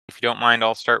you don't mind,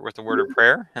 I'll start with a word of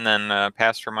prayer, and then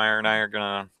Pastor Meyer and I are going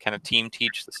to kind of team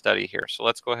teach the study here. So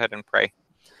let's go ahead and pray.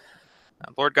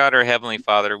 Lord God, our Heavenly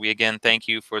Father, we again thank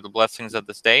you for the blessings of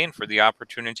this day and for the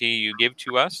opportunity you give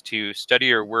to us to study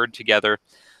your word together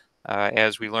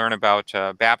as we learn about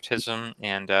baptism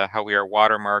and how we are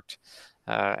watermarked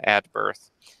at birth.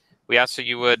 We ask that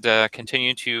you would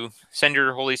continue to send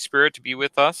your Holy Spirit to be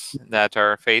with us, that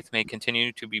our faith may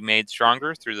continue to be made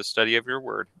stronger through the study of your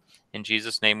word. In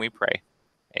Jesus' name we pray.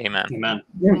 Amen. Amen.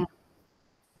 Yeah.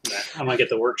 I'm going to get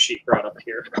the worksheet brought up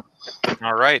here.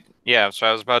 All right. Yeah, so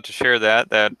I was about to share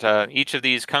that each of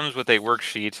these comes with a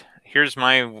worksheet. Here's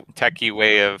my techie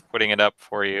way of putting it up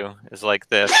for you, is like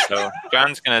this. So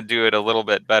John's going to do it a little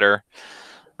bit better.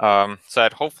 So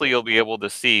that hopefully you'll be able to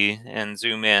see and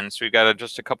zoom in. So we've got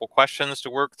just a couple questions to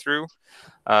work through.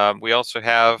 We also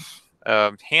have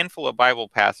a handful of Bible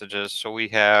passages. So we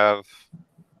have,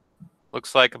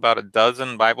 looks like about a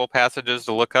dozen Bible passages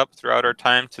to look up throughout our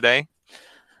time today.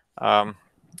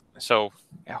 So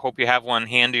I hope you have one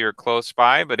handy or close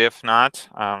by, but if not,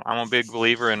 I'm a big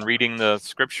believer in reading the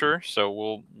scripture,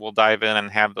 so we'll dive in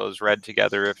and have those read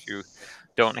together if you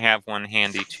don't have one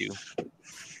handy too.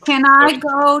 Can I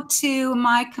go to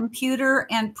my computer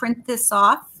and print this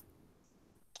off?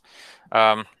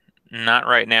 Not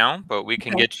right now, but we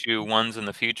can get you ones in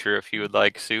the future if you would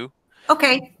like, Sue.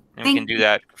 Okay. And we can do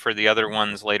that for the other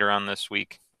ones later on this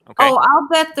week. Okay. Oh, I'll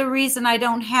bet the reason I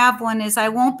don't have one is I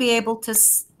won't be able to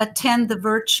attend the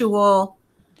virtual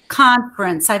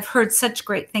conference. I've heard such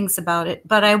great things about it,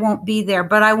 but I won't be there.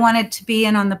 But I wanted to be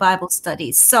in on the Bible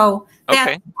studies. So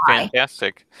that's why.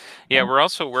 Fantastic. Yeah, we're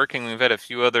also working. We've had a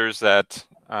few others that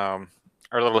are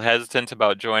a little hesitant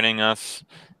about joining us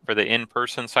for the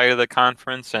in-person side of the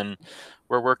conference, and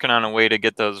we're working on a way to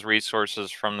get those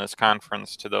resources from this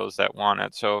conference to those that want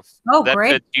it. So if that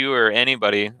fits you or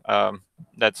anybody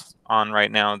that's on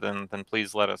right now, then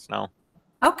please let us know.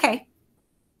 Okay.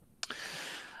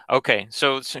 Okay,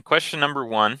 so question number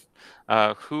one,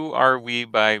 who are we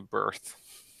by birth?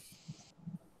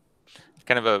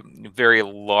 Kind of a very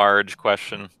large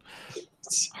question.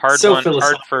 Hard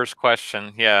first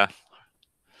question, yeah.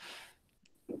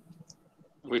 Are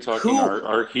we talking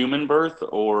our human birth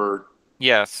or?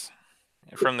 Yes,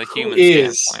 from the human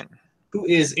standpoint. Who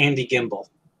is Andy Gimbel?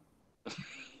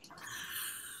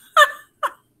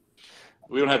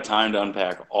 We don't have time to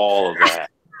unpack all of that.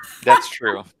 That's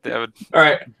true. That would all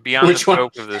right. Beyond the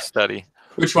scope of this study.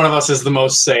 Which one of us is the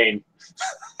most sane?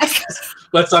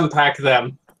 Let's unpack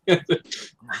them.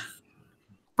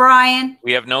 Brian.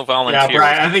 We have no volunteers. Yeah,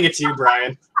 Brian. I think it's you,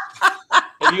 Brian.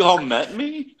 Have you all met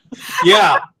me?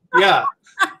 Yeah.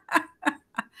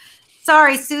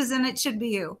 Sorry, Susan, it should be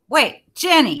you. Wait,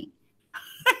 Jenny.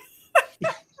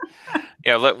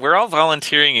 Yeah, look, we're all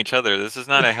volunteering each other. This is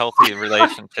not a healthy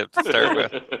relationship to start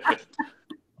with.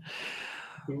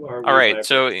 All right,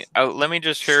 so let me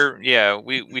just share. Yeah,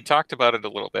 we talked about it a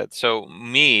little bit. So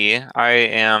I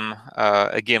am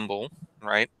a Gimbel,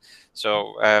 right?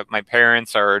 So my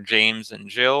parents are James and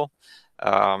Jill.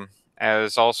 I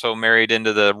was also married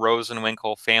into the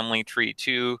Rosenwinkel family tree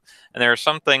too. And there are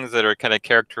some things that are kind of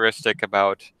characteristic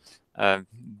about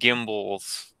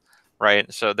Gimbels,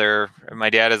 right? So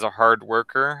my dad is a hard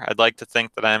worker. I'd like to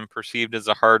think that I'm perceived as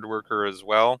a hard worker as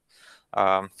well.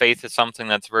 Faith is something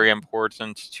that's very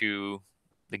important to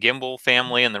the Gimbel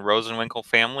family and the Rosenwinkel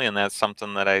family, and that's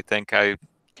something that I think I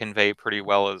convey pretty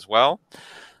well as well.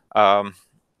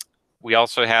 We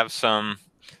also have some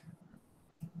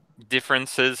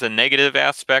differences and negative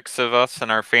aspects of us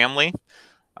and our family.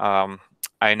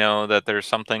 I know that there's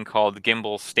something called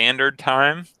Gimbel Standard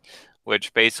Time,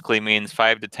 which basically means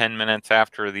 5 to 10 minutes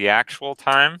after the actual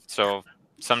time. So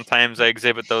sometimes I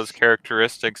exhibit those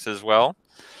characteristics as well.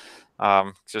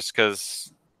 Just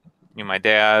because my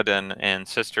dad and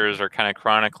sisters are kind of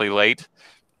chronically late.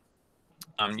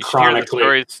 You should hear the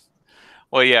stories.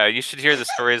 Well, yeah, you should hear the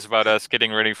stories about us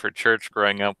getting ready for church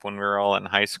growing up when we were all in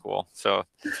high school. So,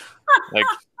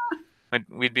 like,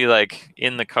 we'd be like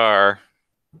in the car.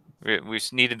 We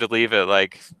needed to leave at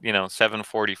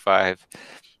 7:45,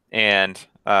 and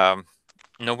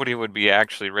nobody would be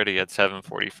actually ready at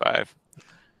 7:45.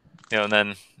 And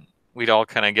then we'd all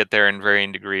kind of get there in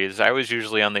varying degrees. I was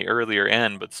usually on the earlier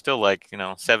end, but still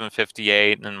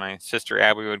 7:58, and then my sister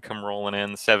Abby would come rolling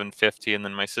in 7:50, and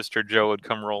then my sister Joe would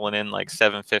come rolling in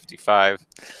 7:55,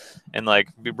 and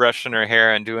be brushing her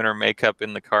hair and doing her makeup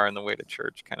in the car on the way to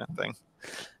church kind of thing.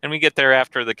 And we get there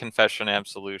after the confession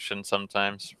absolution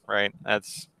sometimes, right?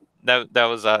 That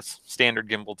was us, standard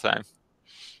Gimbel time.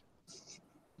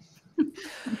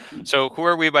 So who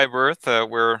are we by birth?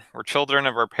 We're children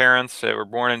of our parents. We're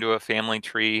born into a family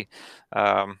tree.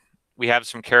 we have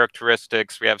some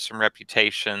characteristics, we have some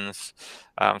reputations.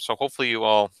 So hopefully you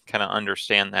all kind of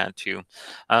understand that too.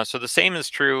 So the same is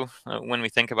true when we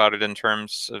think about it in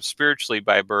terms of spiritually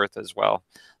by birth as well,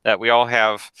 that we all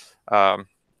have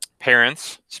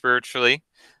parents spiritually,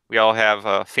 we all have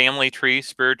a family tree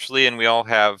spiritually, and we all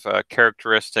have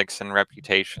characteristics and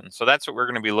reputation. So that's what we're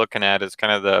going to be looking at, is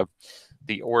kind of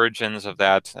the origins of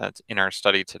that in our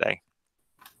study today.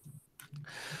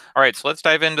 All right, so let's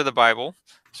dive into the Bible.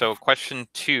 So question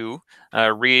 2,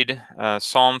 read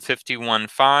Psalm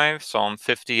 51:5, Psalm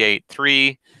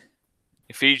 58:3,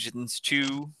 Ephesians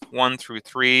 2:1 through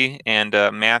 3, and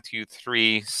Matthew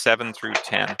 3:7 through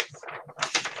 10.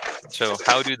 So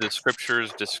how do the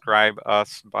scriptures describe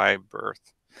us by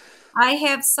birth? I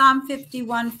have Psalm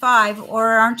 51:5,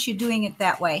 or aren't you doing it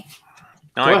that way?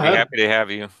 No, I'd be happy to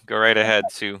have you. Go right ahead,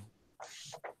 Sue.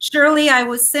 Surely I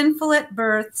was sinful at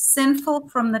birth, sinful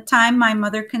from the time my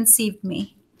mother conceived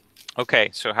me. Okay,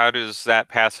 so how does that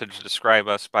passage describe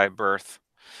us by birth?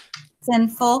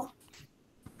 Sinful.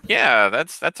 Yeah,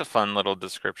 that's a fun little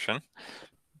description.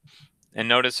 And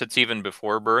notice it's even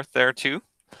before birth there too.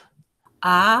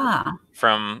 Ah.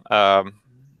 From,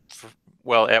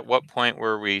 well, at what point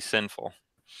were we sinful?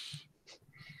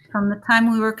 From the time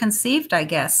we were conceived, I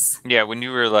guess. Yeah, when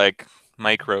you were like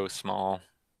micro small,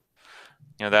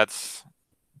 you know,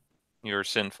 you're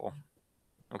sinful.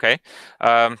 Okay.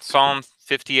 Psalm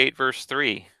 58 verse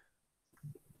 3.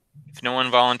 If no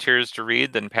one volunteers to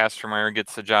read, then Pastor Meyer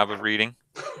gets the job of reading.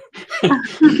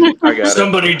 I got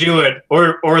Somebody do it,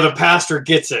 or the pastor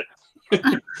gets it.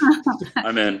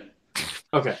 I'm in.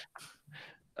 Okay.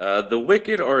 The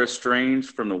wicked are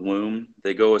estranged from the womb.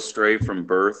 They go astray from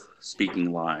birth,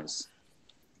 speaking lies.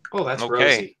 Oh, that's Okay.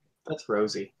 rosy. That's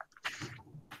rosy.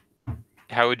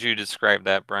 How would you describe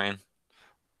that, Brian?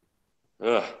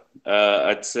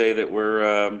 I'd say that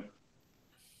we're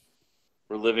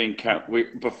living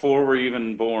before we're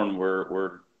even born.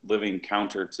 We're living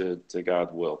counter to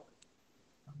God's will.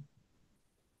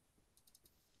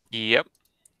 Yep.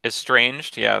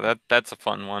 Estranged. Yeah, that's a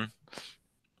fun one.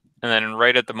 And then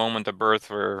right at the moment of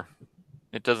birth,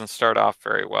 it doesn't start off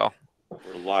very well.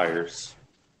 We're liars.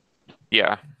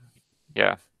 Yeah.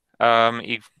 Yeah.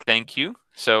 Thank you.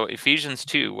 So Ephesians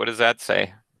 2, what does that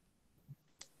say?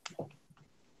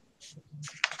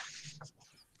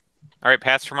 All right,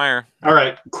 Pastor Meyer. All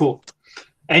right, cool.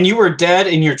 And you were dead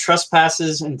in your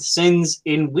trespasses and sins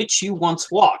in which you once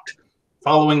walked,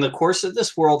 following the course of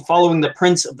this world, following the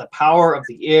prince of the power of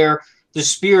the air, the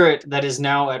spirit that is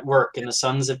now at work in the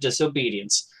sons of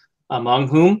disobedience, among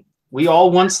whom we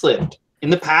all once lived, in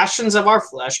the passions of our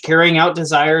flesh, carrying out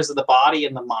desires of the body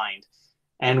and the mind,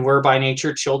 and were by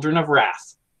nature children of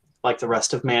wrath, like the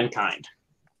rest of mankind.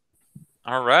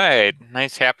 All right.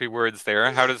 Nice happy words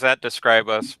there. How does that describe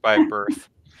us by birth?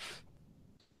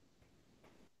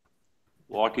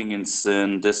 Walking in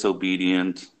sin,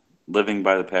 disobedient, living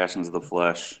by the passions of the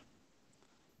flesh.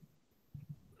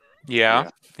 Yeah.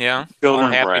 Children All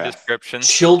of happy wrath. descriptions.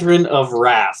 Children of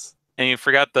wrath. And you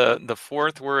forgot the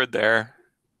fourth word there.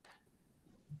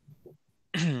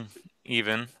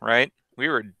 Even, right? We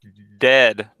were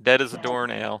dead as a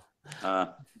doornail.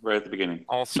 Right at the beginning.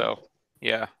 Also,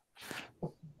 yeah.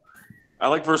 I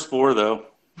like verse 4 though.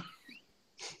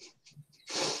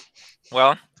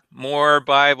 Well, more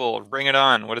Bible. Bring it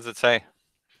on. What does it say?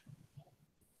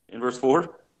 In verse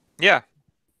 4? Yeah.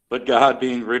 But God,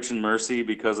 being rich in mercy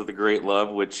because of the great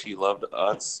love which he loved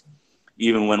us,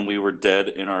 even when we were dead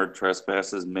in our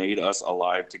trespasses, made us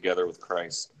alive together with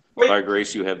Christ. Wait. By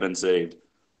grace you have been saved.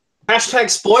 Hashtag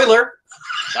spoiler.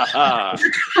 Aha.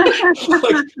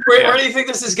 Where do you think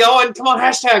this is going? Come on,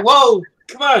 hashtag. Whoa,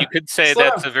 come on. You could say Slow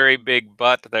that's down. a very big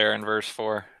but there in verse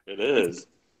 4. It is.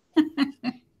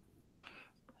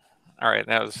 All right,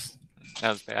 that was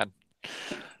bad.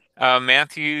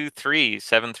 Matthew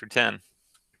 3:7 through 10.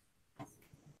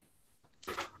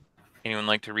 Anyone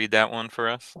like to read that one for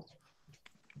us?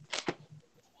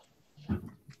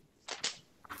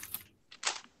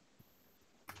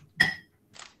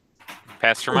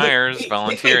 Pastor Myers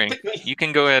volunteering. You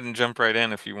can go ahead and jump right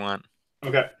in if you want.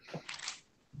 Okay.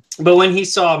 But when he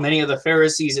saw many of the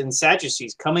Pharisees and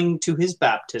Sadducees coming to his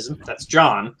baptism, that's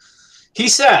John, he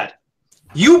said,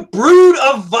 "You brood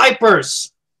of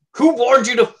vipers, who warned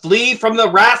you to flee from the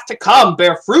wrath to come?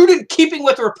 Bear fruit in keeping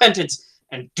with repentance,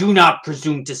 and do not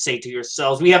presume to say to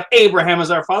yourselves, 'We have Abraham as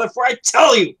our father,' for I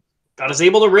tell you, God is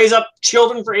able to raise up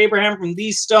children for Abraham from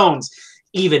these stones.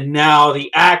 Even now the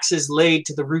axe is laid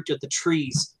to the root of the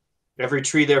trees. Every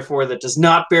tree, therefore, that does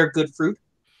not bear good fruit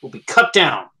will be cut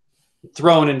down and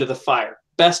thrown into the fire."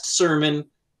 Best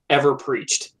sermon ever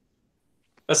preached.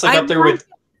 That's like up there with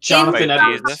Jonathan By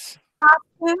Edwards. Jesus.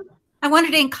 costume. I want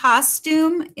it in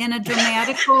costume in a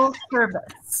dramatical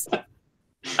service.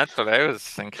 That's what I was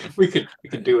thinking. We could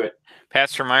do it.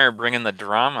 Pastor Meyer bringing the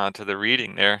drama to the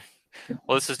reading there.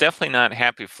 Well, this is definitely not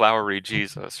happy, flowery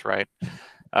Jesus, right?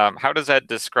 How does that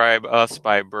describe us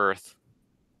by birth?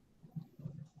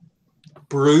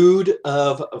 Brood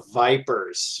of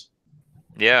vipers.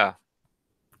 Yeah.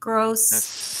 Gross.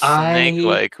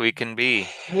 Snake-like we can be.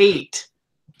 Hate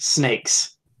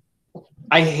snakes.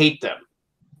 I hate them.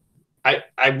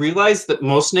 I realize that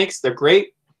most snakes, they're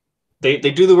great. They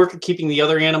do the work of keeping the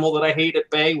other animal that I hate at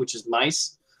bay, which is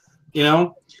mice, you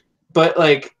know? But,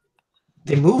 like,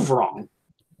 they move wrong.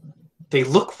 They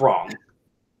look wrong.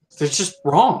 They're just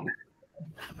wrong.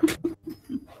 I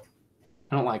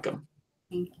don't like them.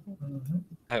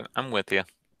 I'm with you.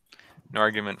 No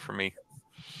argument for me.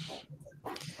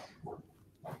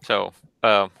 So,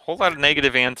 whole lot of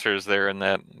negative answers there in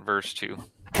that verse 2.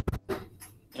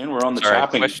 And we're on the Sorry,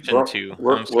 chopping. question 2.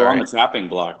 We're on sorry. the chopping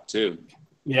block too.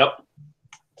 Yep.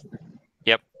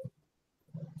 Yep.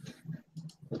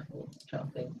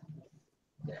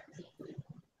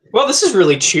 Well, this is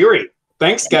really cheery.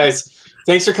 Thanks, guys.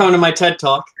 Thanks for coming to my TED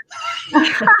Talk.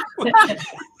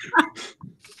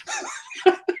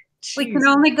 We can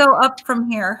only go up from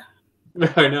here.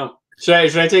 I know.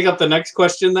 Should I take up the next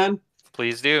question then?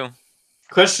 Please do.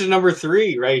 Question number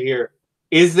 3 right here.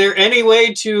 Is there any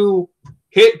way to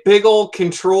hit big ol'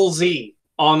 Control Z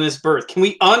on this birth? Can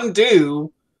we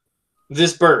undo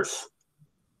this birth?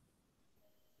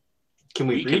 Can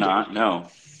we redo cannot, no.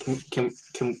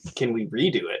 Can we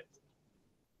redo it?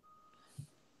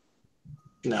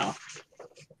 No.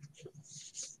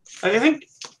 I think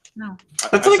No.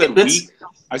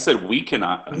 I said we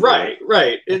cannot. Right.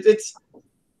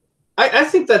 I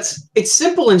think it's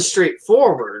simple and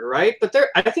straightforward, right? But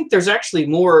I think there's actually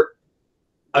more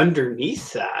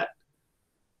underneath that.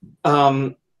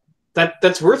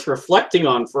 That's worth reflecting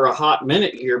on for a hot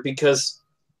minute here, because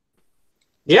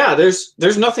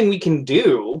there's nothing we can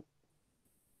do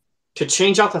to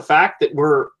change out the fact that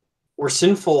we're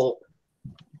sinful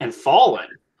and fallen,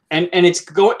 and it's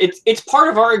part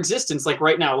of our existence. Like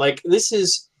right now, like this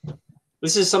is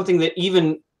something that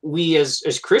even we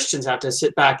as Christians have to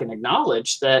sit back and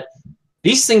acknowledge, that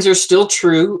these things are still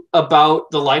true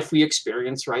about the life we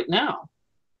experience right now.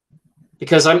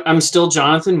 Because I'm still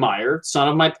Jonathan Meyer, son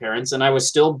of my parents, and I was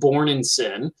still born in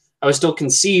sin. I was still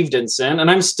conceived in sin, and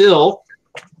I'm still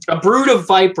a brood of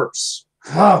vipers.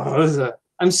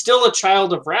 I'm still a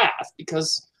child of wrath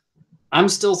because I'm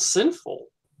still sinful.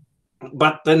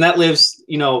 But then that lives,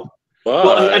 well,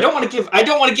 I don't want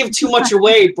to give too much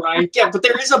away, Brian. Yeah, but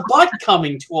there is a but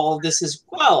coming to all of this as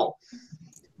well.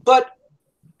 But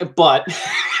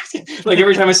like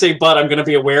every time I say but, I'm going to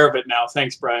be aware of it now.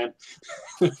 Thanks, Brian.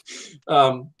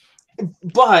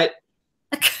 But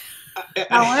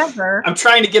However, I'm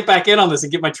trying to get back in on this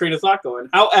and get my train of thought going.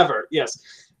 However, yes.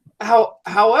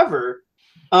 However,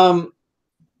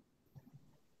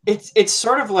 it's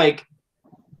sort of like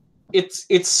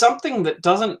it's something that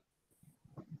doesn't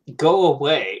go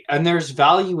away, and there's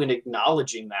value in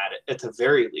acknowledging that at the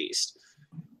very least,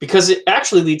 because it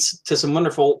actually leads to some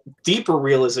wonderful deeper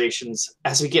realizations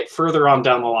as we get further on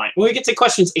down the line. When we get to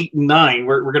questions 8 and 9,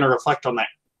 we're going to reflect on that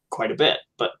quite a bit.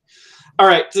 But all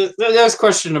right, that was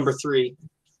question number 3.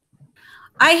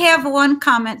 I have one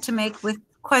comment to make with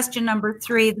question number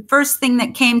 3. The first thing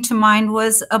that came to mind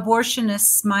was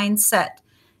abortionist's mindset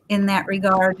in that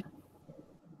regard.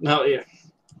 No, yeah.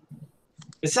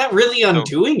 Is that really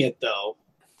undoing it, though?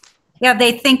 Yeah,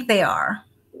 they think they are.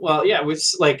 Well, yeah,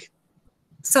 it's like...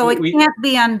 So it can't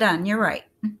be undone. You're right.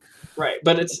 Right,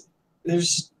 but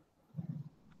there's...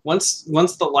 Once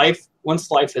life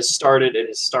has started, it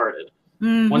has started.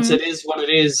 Mm-hmm. Once it is what it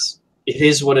is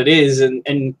what it is,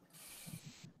 and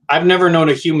I've never known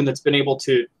a human that's been able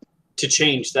to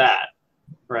change that,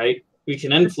 right? We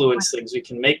can influence things. We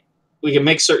can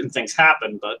make certain things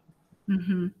happen, but...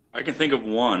 Mm-hmm. I can think of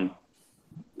one.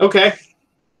 Okay.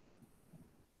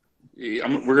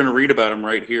 We're going to read about him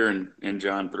right here in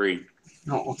John 3.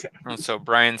 Oh, okay. So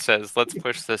Brian says, "Let's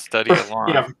push this study along."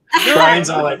 Yeah. Brian's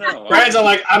all like,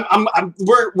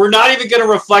 we're not even going to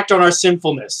reflect on our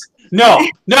sinfulness. No,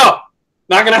 not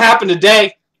going to happen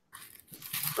today.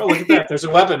 Oh, look at that. There's a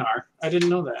webinar. I didn't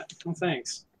know that. Oh,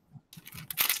 thanks.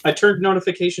 I turned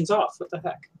notifications off. What the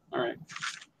heck? All right.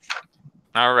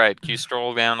 All right. Can you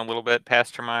scroll down a little bit,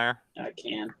 Pastor Meyer? I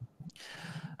can.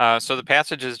 So the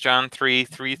passage is John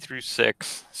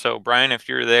 3:3-6. So Brian, if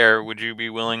you're there, would you be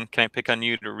willing? Can I pick on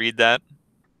you to read that?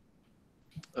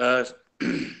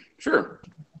 Sure.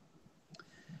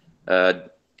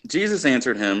 Jesus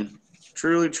answered him,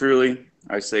 "Truly, truly,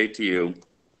 I say to you,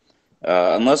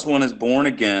 Unless one is born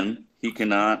again, he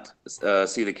cannot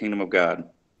see the kingdom of God.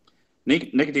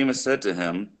 Nicodemus said to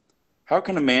him, how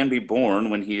can a man be born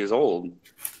when he is old?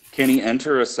 Can he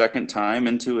enter a second time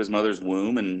into his mother's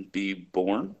womb and be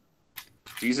born?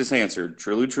 Jesus answered,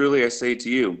 truly, truly, I say to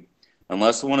you,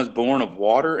 unless one is born of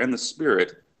water and the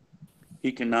Spirit,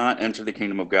 he cannot enter the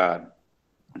kingdom of God.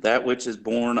 That which is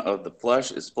born of the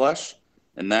flesh is flesh,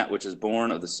 and that which is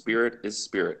born of the Spirit is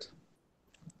spirit.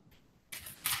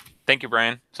 Thank you,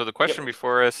 Brian. So the question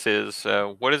before us is,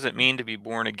 what does it mean to be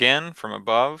born again from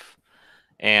above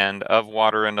and of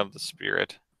water and of the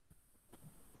Spirit?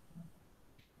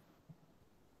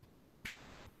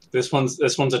 This one's a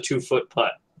 2-foot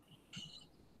putt.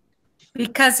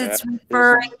 Because it's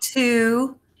referring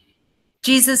to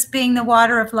Jesus being the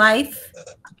water of life.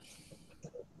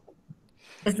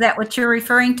 Is that what you're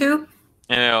referring to?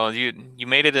 You know, you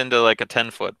made it into like a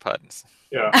 10-foot putt.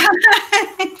 Yeah.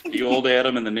 The old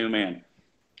Adam and the new man.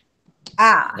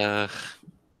 You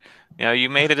know, you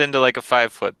made it into like a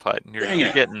 5-foot putt. You're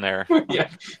getting there. Yeah.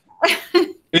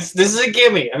 This is a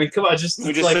gimme. I mean, come on, just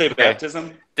say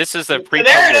baptism. This is a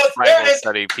pre-published Bible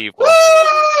study, people.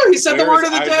 Woo! He said the word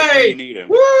of the day.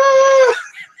 Woo!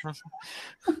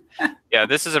 Yeah,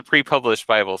 this is a pre-published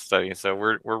Bible study, so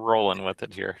we're rolling with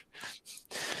it here.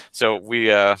 So we,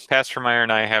 Pastor Meyer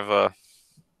and I have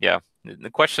the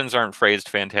questions aren't phrased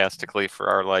fantastically for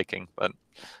our liking, but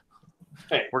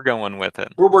hey, we're going with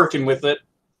it. We're working with it.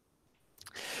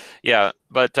 Yeah,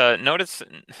 but notice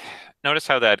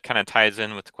how that kind of ties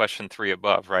in with question 3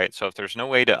 above, right? So if there's no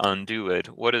way to undo it,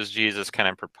 what does Jesus kind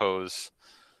of propose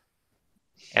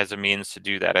as a means to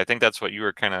do that? I think that's what you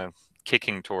were kind of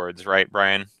kicking towards, right,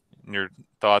 Brian, in your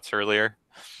thoughts earlier?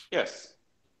 Yes.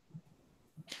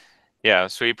 Yeah,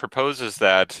 so he proposes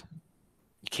that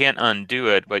you can't undo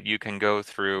it, but you can go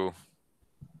through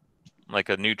like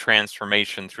a new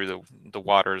transformation through the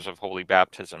waters of holy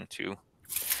baptism too.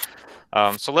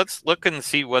 So let's look and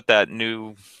see what that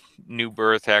new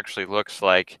birth actually looks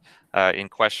like in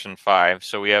question 5.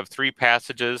 So we have 3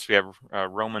 passages. We have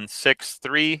Romans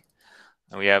 6:3,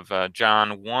 and we have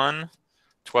John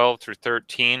 1:12 through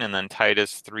 13, and then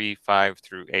Titus 3:5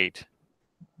 through 8.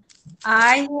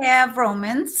 I have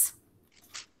Romans.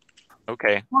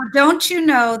 Okay. Well, don't you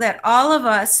know that all of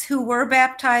us who were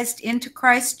baptized into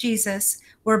Christ Jesus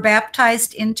were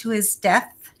baptized into his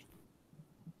death?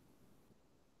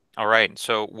 All right.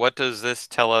 So what does this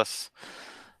tell us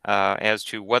as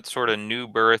to what sort of new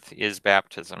birth is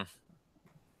baptism?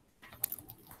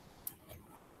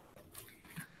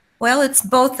 Well, it's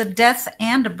both a death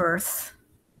and a birth.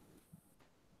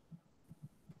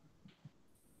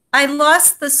 I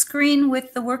lost the screen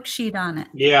with the worksheet on it.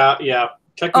 Yeah.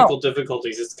 Technical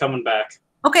difficulties. It's coming back.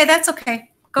 Okay, that's okay.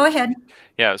 Go ahead.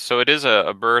 Yeah, so it is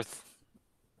a birth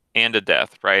and a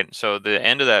death, right? So the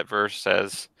end of that verse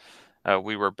says,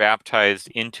 we were baptized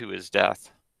into his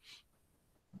death.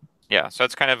 Yeah, so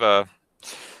that's kind of a,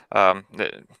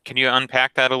 can you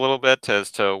unpack that a little bit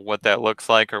as to what that looks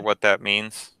like or what that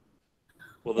means?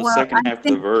 Well, the second half of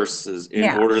the verse is,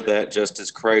 in order that just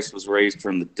as Christ was raised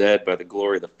from the dead by the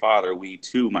glory of the Father, we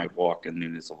too might walk in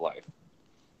newness of life.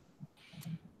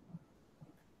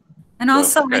 And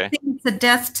also, I think it's a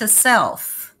death to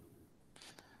self.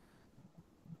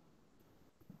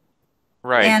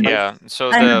 Right, and, yeah. So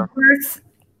the birth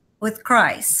with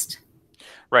Christ.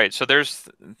 Right, so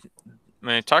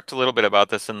I talked a little bit about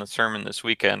this in the sermon this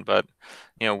weekend, but,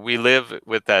 you know, we live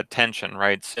with that tension,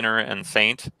 right? Sinner and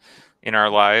saint in our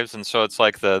lives. And so it's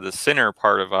like the sinner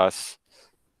part of us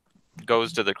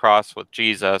goes to the cross with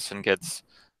Jesus and gets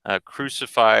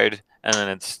crucified, and then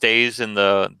it stays in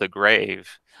the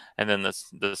grave. And then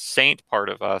the saint part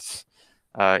of us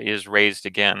is raised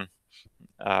again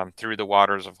through the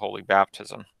waters of holy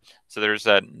baptism. So there's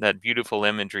that beautiful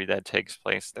imagery that takes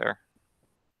place there.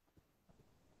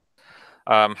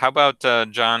 How about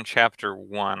John chapter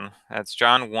 1? That's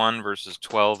John 1, verses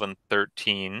 12 and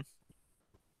 13.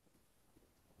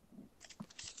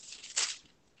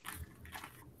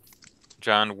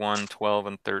 John 1, 12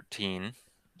 and 13.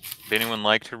 Would anyone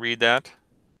like to read that?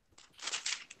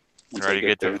 Ready to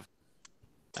get to...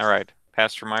 All right.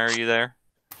 Pastor Meyer, are you there?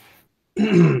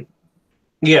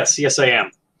 Yes, I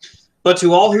am. But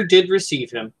to all who did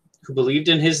receive him, who believed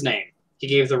in his name, he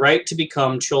gave the right to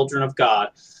become children of God,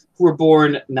 who were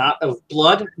born not of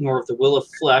blood, nor of the will of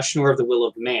flesh, nor of the will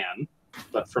of man,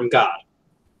 but from God.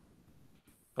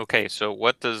 Okay, so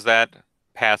what does that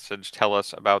passage tell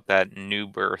us about that new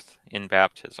birth in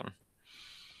baptism?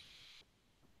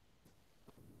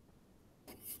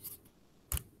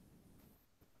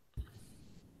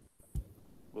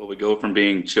 Well, Well, we go from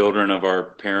being children of our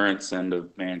parents and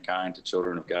of mankind to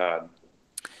children of God.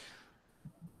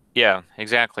 Yeah,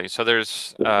 exactly. So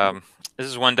there's this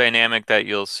is one dynamic that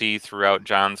you'll see throughout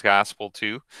John's gospel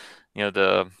too. You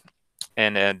know,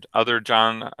 and other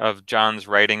John's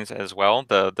writings as well.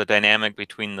 The dynamic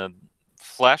between the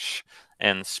flesh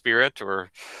and spirit,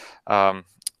 or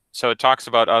so it talks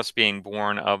about us being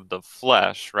born of the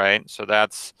flesh, right? So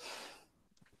that's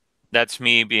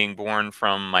me being born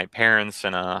from my parents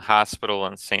in a hospital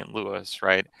in St. Louis,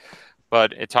 right?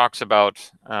 But it talks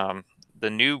about the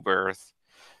new birth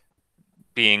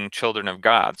being children of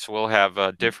God. So we'll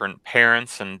have different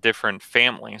parents and different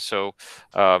families. So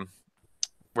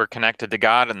we're connected to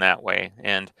God in that way.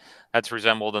 And that's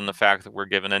resembled in the fact that we're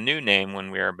given a new name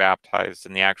when we are baptized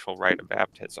in the actual rite of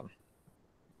baptism.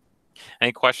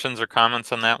 Any questions or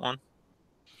comments on that one?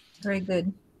 Very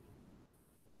good.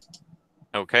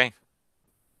 Okay.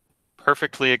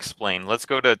 Perfectly explained. Let's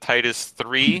go to Titus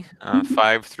 3,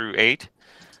 5 through 8.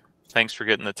 Thanks for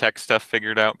getting the tech stuff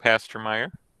figured out, Pastor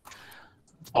Meyer.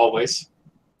 Always.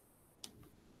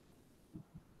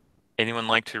 Anyone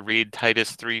like to read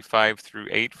Titus 3, 5 through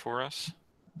 8 for us?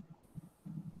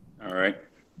 All right.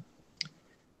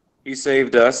 He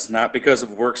saved us not because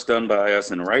of works done by us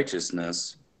in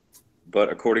righteousness,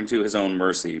 but according to his own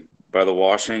mercy, by the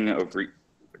washing of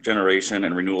regeneration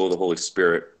and renewal of the Holy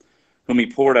Spirit, whom he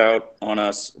poured out on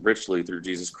us richly through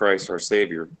Jesus Christ our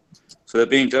Savior, so that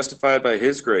being justified by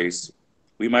his grace,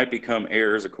 we might become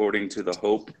heirs according to the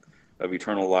hope of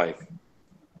eternal life.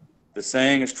 The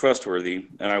saying is trustworthy,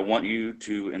 and I want you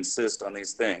to insist on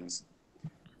these things,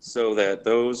 so that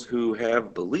those who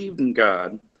have believed in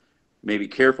God may be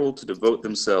careful to devote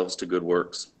themselves to good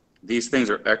works. These things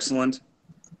are excellent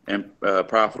and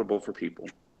profitable for people.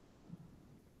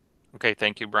 Okay,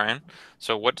 thank you, Brian.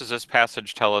 So what does this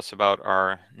passage tell us about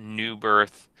our new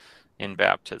birth in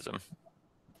baptism?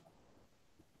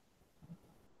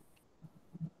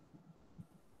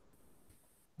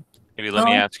 Maybe let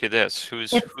me ask you this.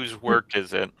 Whose work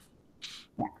is it?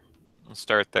 Let's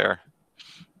start there.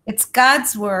 It's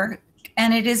God's work,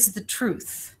 and it is the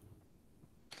truth.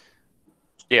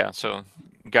 Yeah, so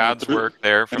God's work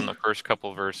there from the first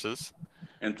couple verses.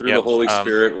 And through the Holy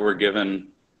Spirit, we're given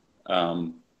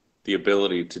the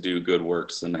ability to do good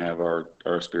works and have our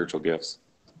spiritual gifts.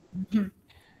 Mm-hmm.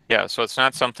 Yeah, so it's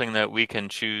not something that we can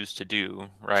choose to do,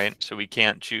 right? So we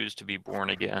can't choose to be born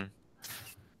again.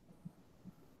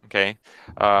 Okay,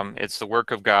 it's the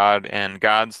work of God, and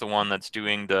God's the one that's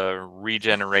doing the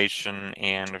regeneration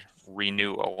and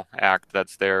renewal act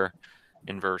that's there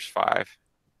in verse 5.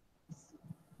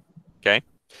 Okay.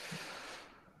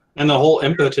 And the whole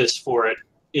impetus for it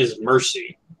is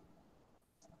mercy.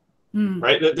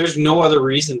 Right? There's no other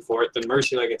reason for it than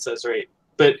mercy, like it says, right?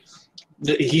 But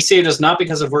he saved us not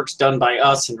because of works done by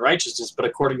us in righteousness, but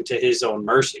according to his own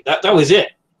mercy. That was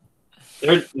it.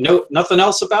 There's nothing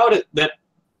else about it that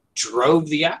drove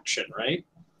the action, right?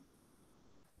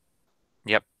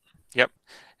 Yep.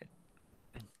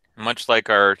 Much like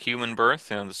our human birth,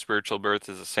 the spiritual birth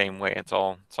is the same way. It's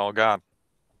all God.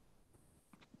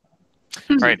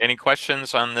 All right. Any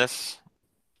questions on this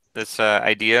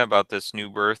idea about this new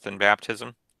birth and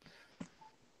baptism?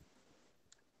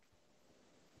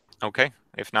 Okay.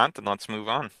 If not, then let's move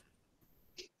on.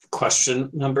 Question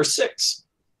number 6.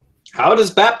 How does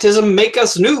baptism make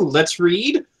us new? Let's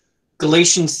read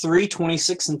Galatians 3,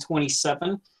 26 and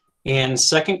 27, and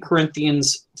 2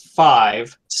 Corinthians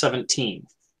 5, 17.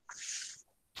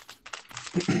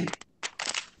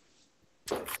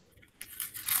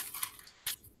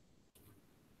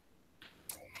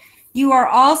 You are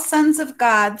all sons of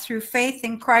God through faith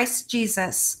in Christ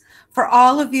Jesus. For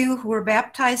all of you who were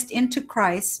baptized into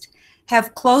Christ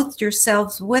have clothed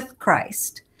yourselves with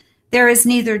Christ. There is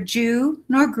neither Jew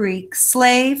nor Greek,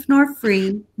 slave nor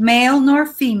free, male nor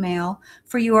female,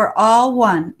 for you are all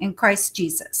one in Christ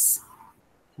Jesus.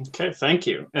 Okay, thank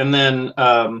you. And then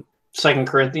 2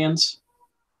 Corinthians.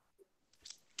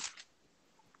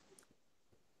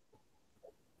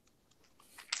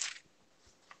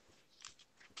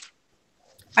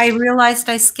 I realized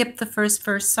I skipped the first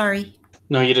verse. Sorry.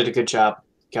 No, you did a good job.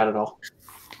 Got it all.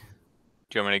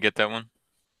 Do you want me to get that one?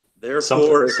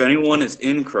 Therefore, if anyone is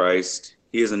in Christ,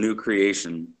 he is a new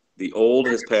creation. The old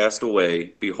has passed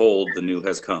away. Behold, the new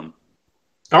has come.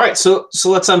 All right, so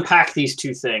let's unpack these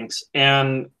two things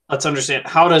and let's understand,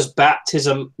 how does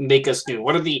baptism make us new?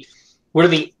 What are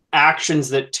the actions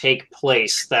that take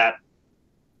place that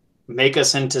make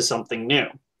us into something new?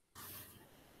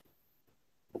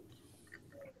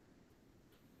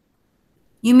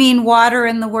 You mean water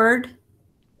in the Word?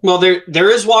 Well, there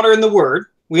is water in the Word.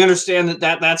 We understand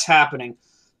that's happening.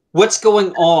 what's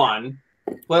going on?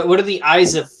 What do the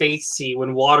eyes of faith see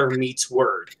when water meets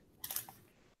word?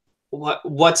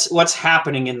 What's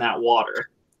happening in that water?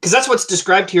 Because that's what's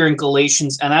described here in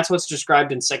Galatians, and that's what's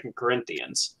described in 2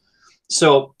 Corinthians.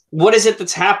 So what is it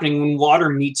that's happening when water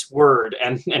meets word,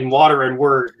 and water and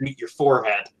word meet your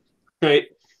forehead? Right?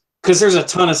 Because there's a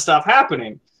ton of stuff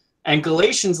happening. And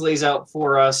Galatians lays out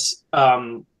for us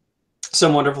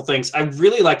some wonderful things. I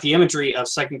really like the imagery of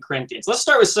 2 Corinthians. Let's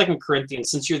start with 2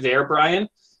 Corinthians. Since you're there, Brian,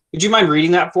 would you mind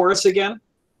reading that for us again?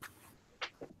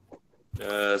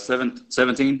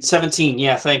 17. 17,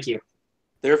 yeah, thank you.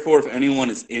 Therefore, if anyone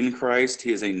is in Christ,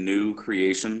 he is a new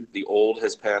creation. The old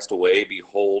has passed away.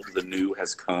 Behold, the new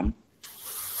has come.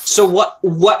 So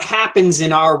what happens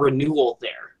in our renewal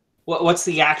there? What's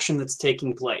the action that's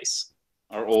taking place?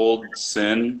 Our old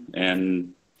sin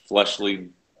and fleshly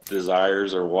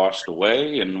desires are washed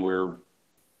away, and we're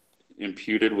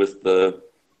imputed with the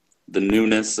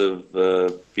newness of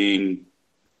being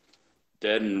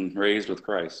dead and raised with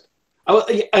Christ.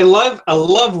 I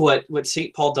love what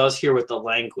St. Paul does here with the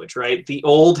language, right? The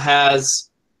old has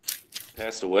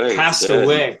passed away. Passed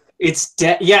away. It's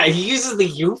dead. Yeah, he uses the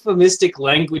euphemistic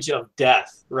language of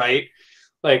death, right?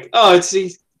 Like, oh,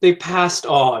 they passed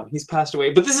on. He's passed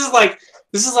away. But this is like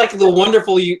the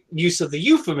wonderful use of the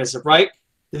euphemism, right?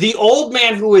 The old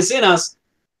man who is in us,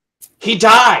 he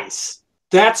dies.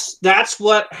 That's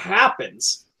what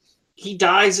happens. He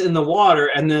dies in the water,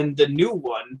 and then the new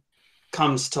one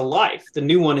comes to life. The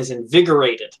new one is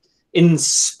invigorated,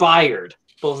 inspired.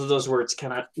 Both of those words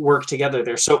kind of work together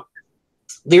there. So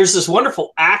there's this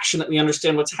wonderful action that we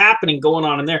understand what's happening going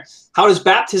on in there. How does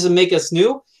baptism make us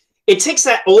new? It takes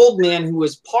that old man who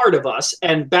was part of us,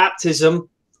 and baptism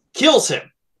kills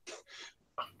him.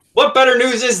 What better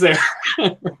news is there?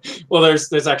 Well,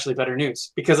 there's actually better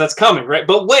news, because that's coming, right?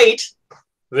 But wait,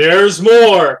 there's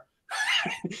more.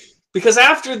 Because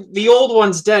after the old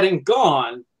one's dead and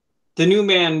gone, the new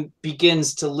man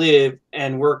begins to live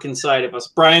and work inside of us.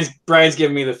 Brian's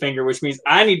giving me the finger, which means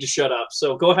I need to shut up.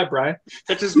 So go ahead, Brian.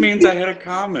 That just means I had a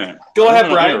comment. Go ahead,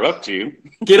 Brian. Interrupt you.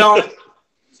 Get on.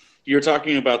 You're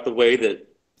talking about the way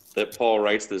that Paul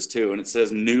writes this too, and it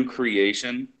says new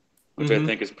creation, which I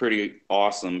think is pretty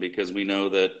awesome, because we know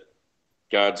that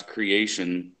God's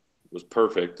creation was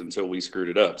perfect until we screwed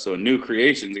it up. So a new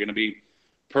creation is going to be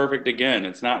perfect again.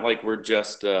 It's not like we're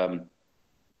just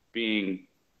being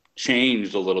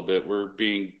changed a little bit. We're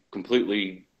being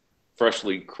completely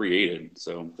freshly created.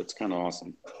 So that's kind of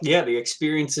awesome. Yeah, the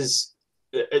experience is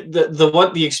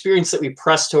the experience that we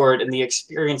press toward, and the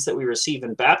experience that we receive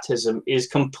in baptism is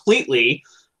completely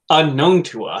unknown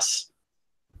to us.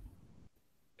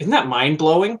 Isn't that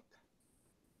mind-blowing?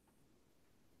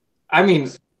 I mean,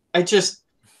 I just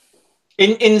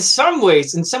in some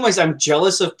ways I'm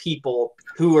jealous of people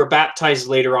who are baptized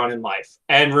later on in life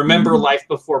and remember life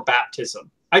before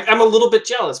baptism. I'm a little bit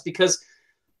jealous, because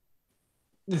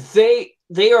they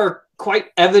are quite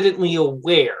evidently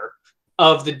aware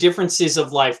of the differences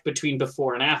of life between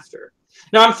before and after.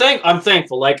 Now, I'm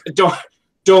thankful. Like,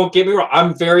 don't get me wrong.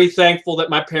 I'm very thankful that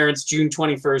my parents, June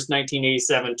 21st,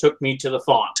 1987, took me to the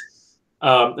font,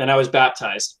 and I was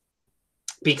baptized,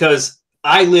 because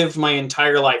I lived my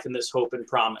entire life in this hope and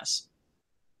promise.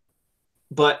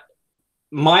 But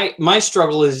my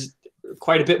struggle is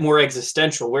quite a bit more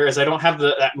existential, whereas I don't have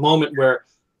that moment where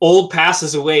old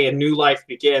passes away and new life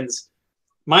begins.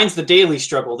 Mine's the daily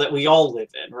struggle that we all live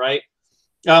in, right?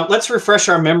 Let's refresh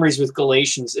our memories with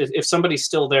Galatians. If somebody's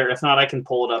still there, if not, I can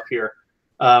pull it up here.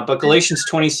 But Galatians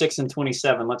 26 and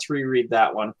 27, let's reread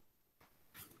that one.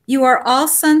 You are all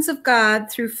sons of God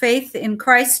through faith in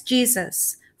Christ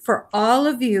Jesus. For all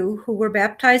of you who were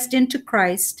baptized into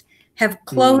Christ have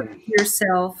clothed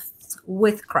yourselves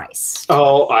with Christ.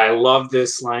 Oh, I love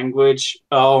this language.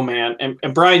 Oh, man.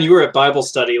 And Brian, you were at Bible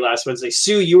study last Wednesday.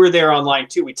 Sue, you were there online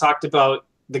too. We talked about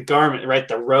the garment, right?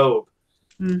 The robe.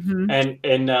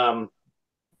 And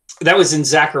that was in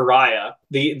Zechariah,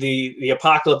 the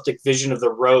apocalyptic vision of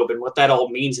the robe, and what that all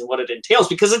means and what it entails,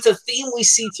 because it's a theme we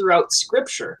see throughout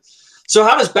Scripture. So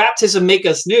how does baptism make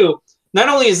us new? Not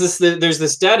only is there's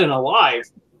this dead and alive,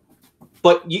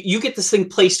 but you get this thing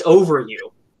placed over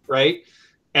you, right?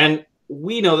 And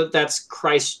we know that that's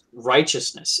Christ's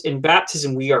righteousness. In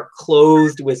baptism, we are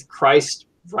clothed with Christ's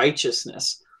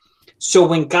righteousness. So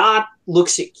when God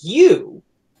looks at you,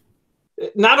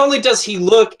 not only does he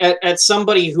look at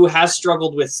somebody who has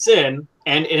struggled with sin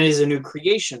and is a new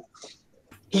creation,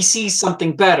 he sees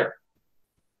something better.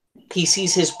 He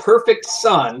sees his perfect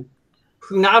son,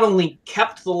 who not only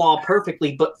kept the law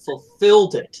perfectly, but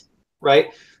fulfilled it,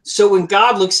 right? So when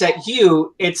God looks at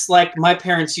you, it's like my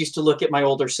parents used to look at my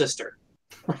older sister,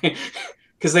 right?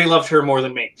 because they loved her more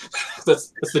than me.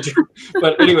 that's the joke.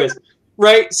 But anyways,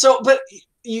 right? So, but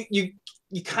you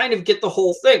kind of get the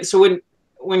whole thing. So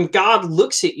when God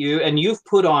looks at you and you've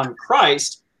put on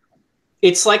Christ,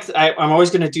 it's like I'm always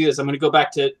going to do this. I'm going to go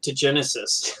back to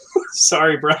Genesis.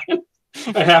 Sorry, Brian.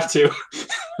 I have to.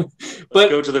 Let's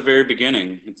go to the very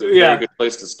beginning. It's a very good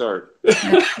place to start.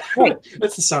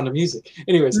 That's the sound of music.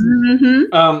 Anyways,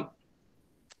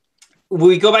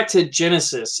 we go back to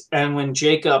Genesis, and when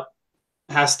Jacob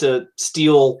has to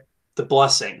steal the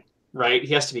blessing, right?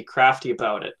 He has to be crafty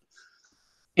about it.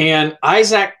 And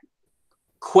Isaac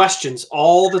questions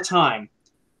all the time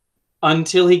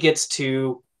until he gets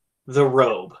to the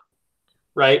robe,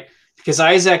 right? Because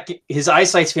Isaac, his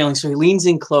eyesight's failing, so he leans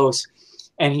in close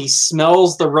and he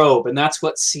smells the robe, and that's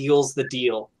what seals the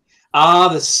deal. Ah,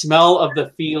 the smell of the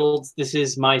fields, this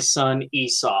is my son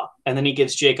Esau. And then he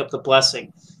gives Jacob the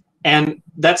blessing. And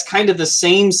that's kind of the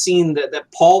same scene that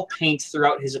Paul paints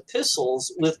throughout his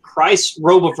epistles with Christ's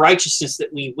robe of righteousness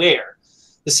that we wear.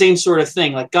 The same sort of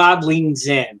thing, like God leans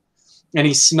in and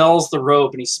he smells the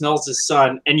robe and he smells his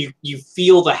son, and you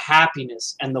feel the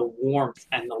happiness and the warmth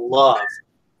and the love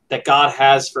that God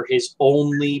has for his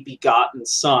only begotten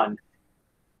son.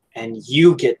 And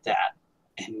you get that,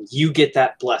 and you get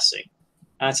that blessing.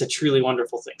 That's a truly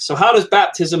wonderful thing. So how does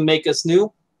baptism make us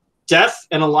new? Death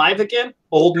and alive again,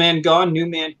 old man gone, new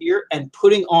man here, and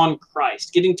putting on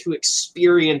Christ, getting to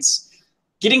experience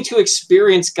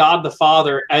God the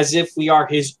Father as if we are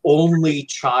his only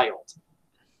child.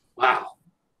 Wow.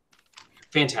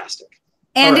 Fantastic.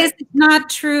 And is it not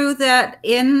true that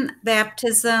in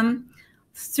baptism,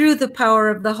 through the power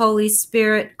of the Holy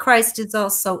Spirit, Christ is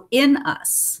also in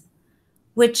us,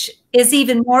 which is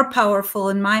even more powerful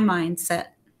in my mindset?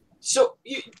 So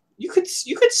you could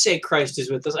say Christ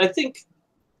is with us. I think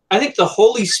the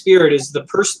Holy Spirit is the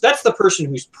person. That's the person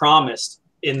who's promised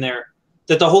in there,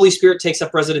 that the Holy Spirit takes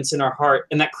up residence in our heart,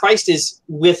 and that Christ is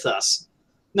with us.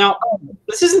 Now,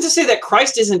 this isn't to say that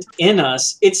Christ isn't in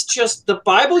us. It's just the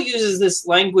Bible uses this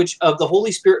language of the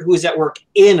Holy Spirit who is at work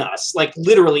in us, like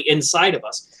literally inside of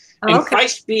us, and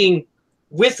Christ being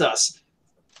with us.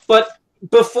 But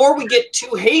before we get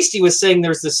too hasty with saying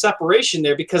there's this separation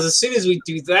there, because as soon as we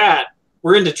do that,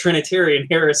 we're into Trinitarian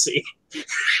heresy,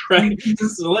 right?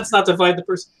 So let's not divide the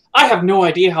person. I have no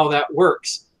idea how that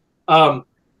works.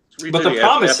 But the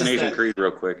promise is Athanasian Creed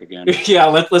real quick again. Yeah,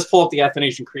 let's pull up the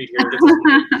Athanasian Creed here.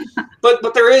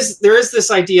 But there is this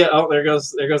idea. Oh, there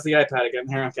goes the iPad again.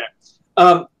 Here,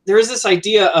 okay. There is this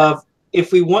idea of,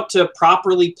 if we want to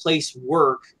properly place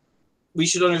work, we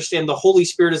should understand the Holy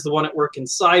Spirit is the one at work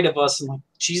inside of us, and like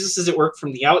Jesus is at work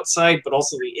from the outside, but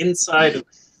also the inside. And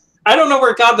I don't know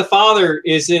where God the Father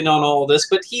is in on all of this,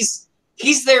 but he's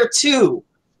there too,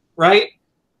 right?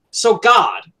 So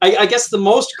God, I guess the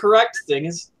most correct thing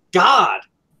is God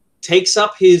takes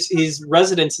up his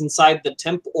residence inside the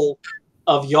temple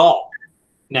of y'all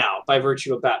now by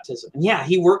virtue of baptism. And yeah,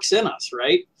 he works in us,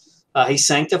 right? He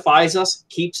sanctifies us,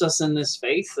 keeps us in this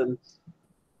faith, and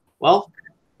well,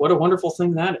 what a wonderful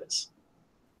thing that is.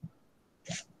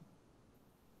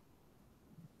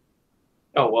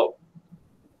 Oh, well,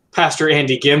 Pastor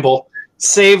Andy Gimbel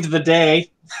saved the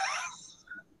day.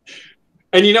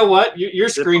 And you know what? Your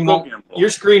screen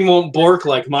won't bork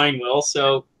like mine will.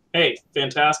 So, hey,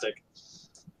 fantastic.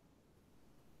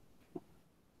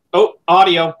 Oh,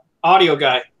 audio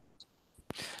guy.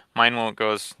 Mine won't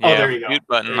goes. Yeah, there you go. Mute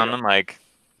button on the mic.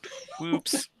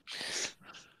 Whoops.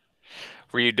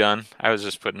 Were you done? I was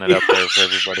just putting it up there for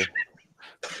everybody.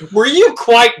 Were you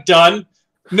quite done?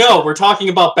 No, we're talking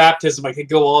about baptism. I could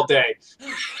go all day.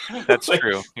 That's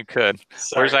true. You could.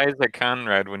 Sorry. Where's Isaac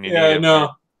Conrad when you need him? No.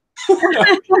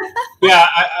 Yeah,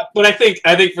 but I think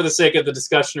for the sake of the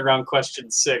discussion around question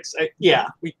 6,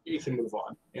 we can move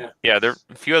on. Yeah, there are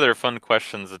a few other fun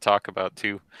questions to talk about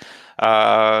too.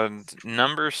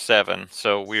 Number 7.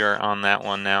 So we are on that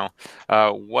one now.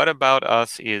 What about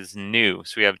us is new?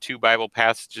 So we have 2 Bible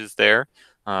passages there.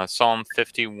 Psalm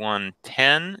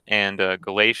 51:10 and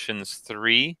Galatians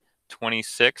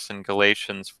 3:26 and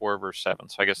Galatians 4 verse 7.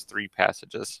 So I guess 3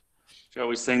 passages. Shall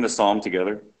we sing the psalm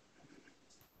together?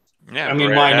 Yeah, I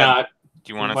mean, why not?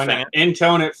 Do you want to sing it?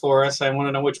 Intone it for us. I want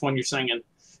to know which one you're singing.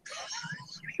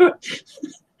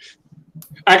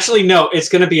 Actually, no, it's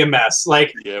going to be a mess.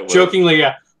 Like, jokingly,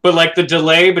 yeah. But like the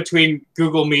delay between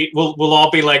Google Meet will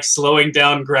all be like slowing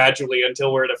down gradually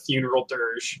until we're at a funeral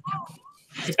dirge.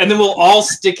 And then we'll all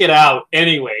stick it out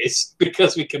anyways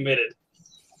because we committed.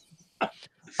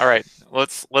 All right,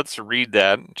 let's read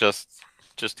that just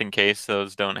in case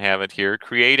those don't have it here.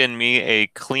 Create in me a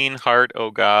clean heart,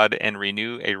 O God, and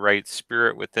renew a right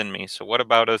spirit within me. So what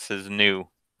about us is new?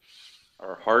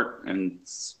 Our heart and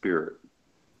spirit.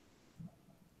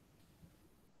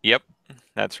 Yep,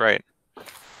 that's right.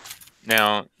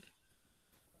 Now,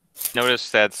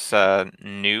 notice that's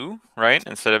new, right?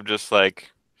 Instead of just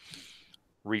like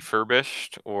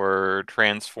refurbished or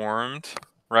transformed,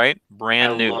 right?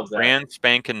 Brand I new, love that. brand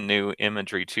spanking new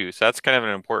imagery too. So that's kind of an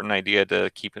important idea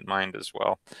to keep in mind as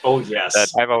well. Oh, That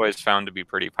yes. I've always found to be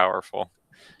pretty powerful,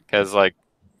 because like,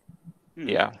 Hmm.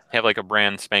 yeah, have like a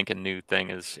brand spanking new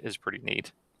thing is pretty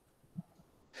neat.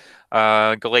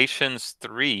 Galatians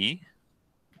 3.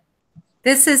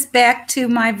 This is back to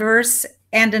my verse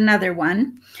and another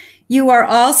one. You are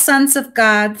all sons of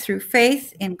God through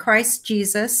faith in Christ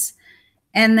Jesus.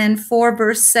 And then 4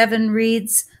 verse 7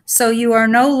 reads, so you are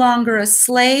no longer a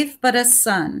slave, but a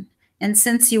son. And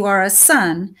since you are a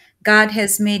son, God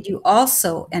has made you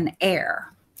also an heir.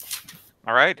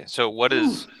 All right. So what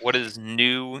is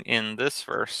new in this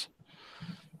verse?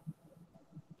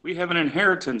 We have an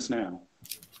inheritance now.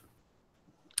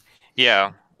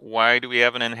 Yeah. Why do we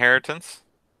have an inheritance?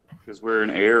 Because we're an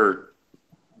heir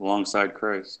alongside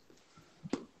Christ.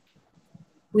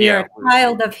 We Yeah, are a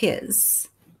child of his.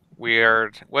 We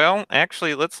are, well,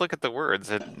 actually, let's look at the words.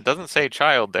 It doesn't say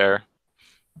child there.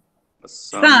 A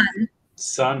son.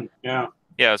 Son, yeah.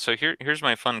 Yeah, so here's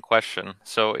my fun question.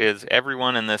 So is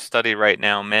everyone in this study right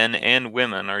now, men and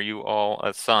women, are you all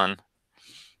a son?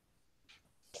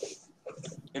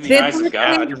 In the eyes of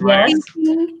God.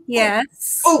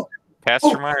 Yes. Oh,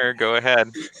 Pastor Meyer, go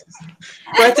ahead.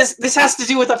 right. This has to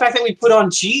do with the fact that we put on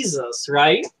Jesus,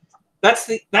 right? That's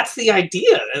the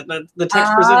idea that the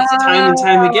text presents time and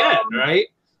time again, right?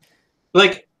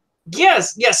 Like,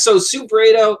 yes. So Sue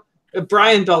Brado,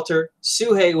 Brian Belter,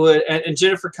 Sue Haywood, and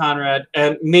Jennifer Conrad,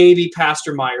 and maybe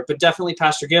Pastor Meyer, but definitely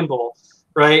Pastor Gimbel,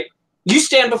 right? You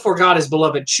stand before God as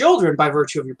beloved children by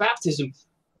virtue of your baptism.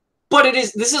 But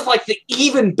this is like the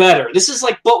even better. This is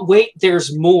like, but wait,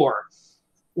 there's more.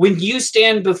 When you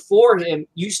stand before him,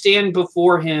 you stand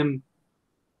before him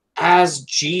as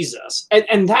Jesus.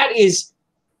 And that is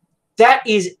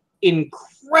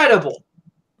incredible.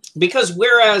 Because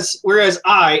whereas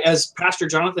I, as Pastor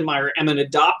Jonathan Meyer, am an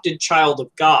adopted child of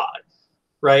God,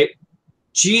 right?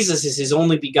 Jesus is his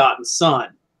only begotten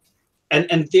son.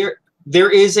 And there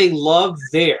is a love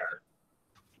there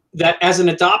that as an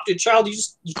adopted child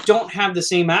you don't have the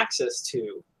same access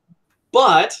to.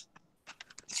 But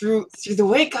through the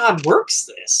way God works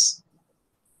this,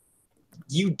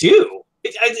 you do.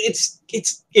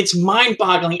 It's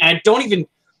mind-boggling. And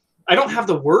I don't have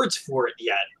the words for it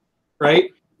yet,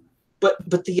 right?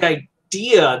 But the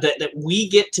idea that we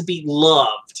get to be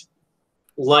loved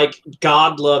like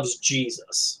God loves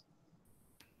Jesus.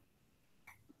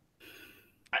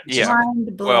 Yeah.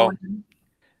 Mind Well, blowing.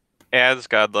 as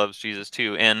God loves Jesus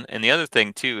too. And the other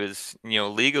thing too is,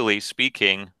 legally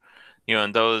speaking,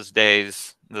 in those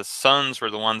days, the sons were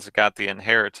the ones that got the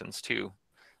inheritance too,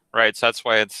 right? So that's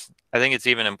why I think it's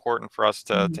even important for us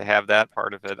to have that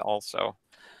part of it also.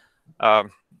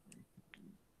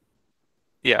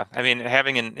 Yeah, I mean,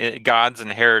 having God's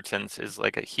inheritance is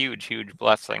like a huge, huge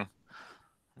blessing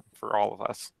for all of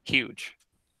us. Huge.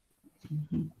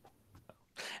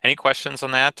 Any questions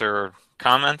on that or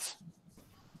comments?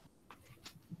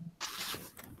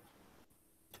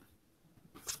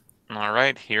 All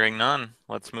right, hearing none.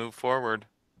 Let's move forward.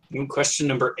 Question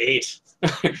number 8.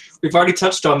 We've already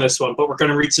touched on this one, but we're going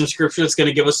to read some scripture that's going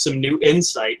to give us some new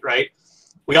insight, right?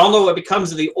 We all know what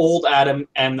becomes of the old Adam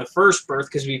and the first birth,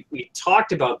 because we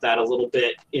talked about that a little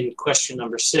bit in question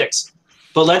number 6.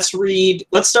 But let's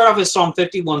start off with Psalm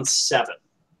 51:7.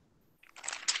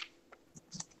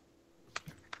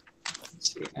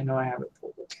 See, I know I have it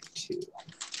pulled up too.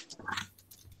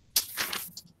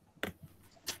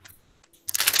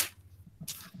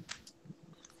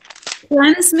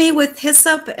 Cleanse me with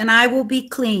hyssop, and I will be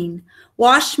clean.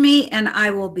 Wash me, and I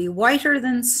will be whiter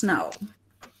than snow.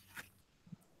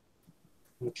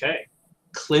 Okay.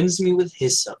 Cleanse me with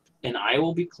hyssop, and I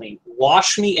will be clean.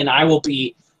 Wash me, and I will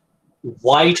be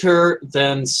whiter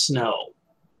than snow.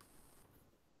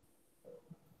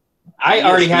 I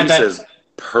already had that. Says,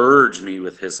 purge me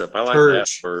with hyssop. I like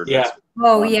that word. Yeah.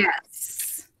 Oh,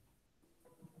 yes.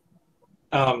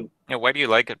 Yeah, why do you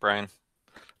like it, Brian?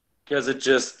 Because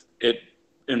it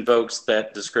invokes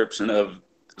that description of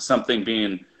something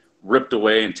being ripped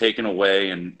away and taken away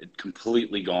and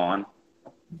completely gone.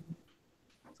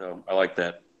 So I like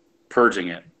that. Purging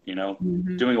it,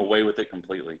 doing away with it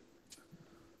completely.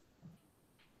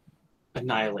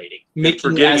 Annihilating. Making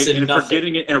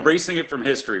forgetting it and erasing it from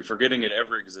history, forgetting it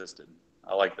ever existed.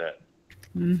 I like that.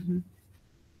 Mm-hmm.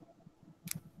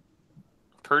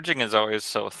 Purging is always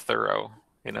so thorough,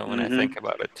 when I think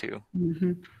about it too.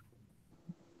 Mm-hmm.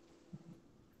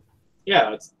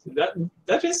 Yeah,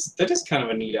 that is kind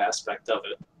of a neat aspect of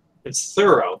it. It's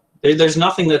thorough. There's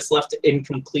nothing that's left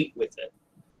incomplete with it.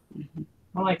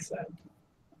 I like that.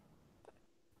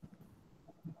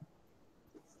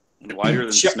 Whiter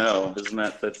than snow, isn't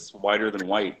that? That's whiter than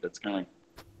white. That's kind of like.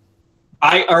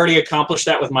 I already accomplished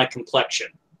that with my complexion.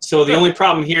 So the only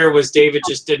problem here was David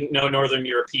just didn't know Northern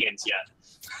Europeans yet.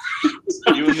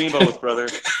 You and me both, brother.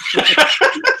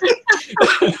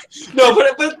 No,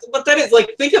 but that is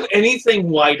like, think of anything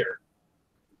whiter.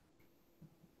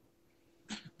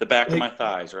 The back of my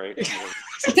thighs, right?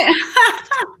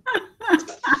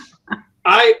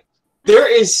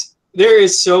 There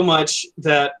is so much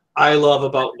that I love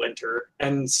about winter,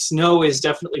 and snow is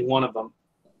definitely one of them.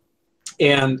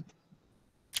 And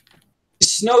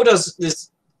snow does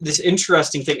this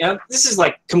interesting thing. And this is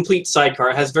like complete sidecar.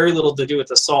 It has very little to do with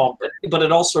the psalm, but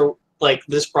it also, like,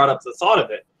 this brought up the thought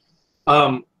of it.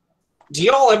 Do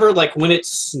y'all ever, like, when it's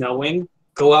snowing,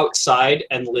 go outside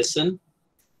and listen?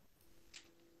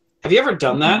 Have you ever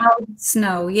done that?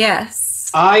 Snow, yes.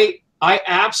 I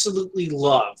absolutely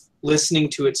love listening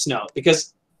to it snow,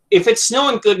 because if it's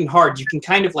snowing good and hard, you can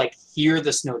kind of like hear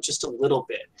the snow just a little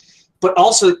bit. But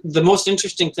also, the most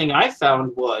interesting thing I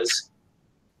found was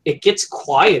it gets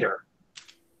quieter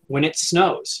when it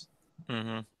snows.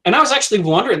 Mm-hmm. And I was actually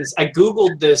wondering this. I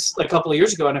Googled this a couple of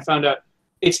years ago, and I found out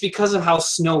it's because of how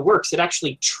snow works. It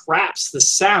actually traps the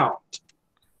sound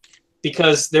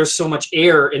because there's so much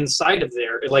air inside of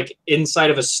there, like inside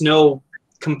of a snow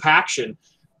compaction,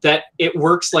 that it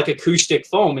works like acoustic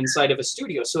foam inside of a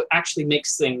studio. So it actually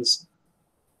makes things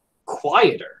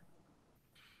quieter.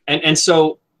 And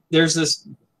so there's this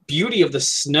beauty of the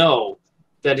snow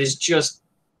that is just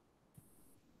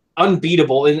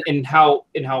unbeatable in how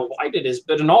white it is,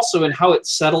 but also in how it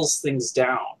settles things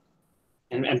down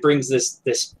and brings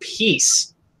this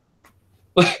peace.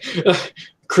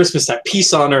 Christmas time,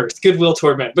 peace on earth, goodwill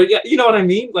toward men. But yeah, you know what I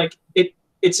mean? Like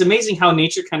it's amazing how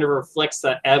nature kind of reflects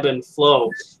that ebb and flow,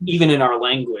 even in our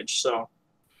language. So,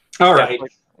 all right.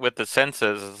 With the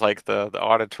senses, it's like the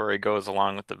auditory goes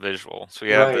along with the visual. So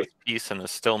you have this peace and the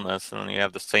stillness, and then you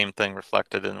have the same thing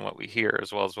reflected in what we hear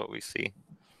as well as what we see.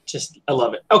 I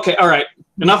love it. Okay, all right.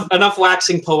 Enough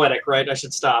waxing poetic, right? I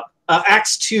should stop.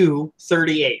 Acts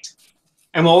 2:38.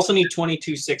 And we'll also need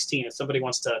 22:16 if somebody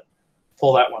wants to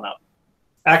pull that one up.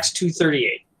 Acts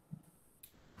 2:38.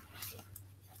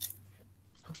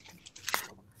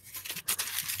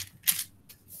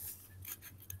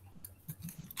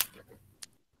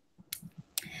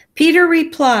 Peter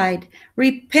replied,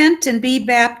 "Repent and be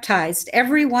baptized,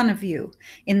 every one of you,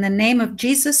 in the name of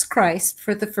Jesus Christ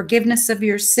for the forgiveness of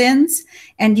your sins,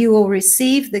 and you will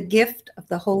receive the gift of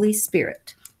the Holy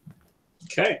Spirit."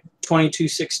 Okay,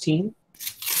 22:16.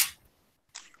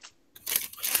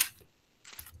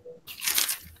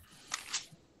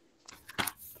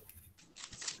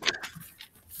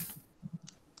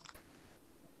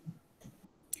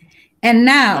 And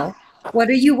now, what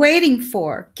are you waiting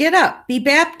for? Get up, be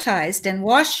baptized, and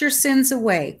wash your sins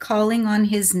away, calling on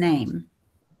his name.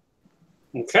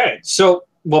 Okay, so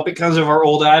what becomes of our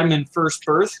old Adam in first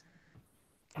birth?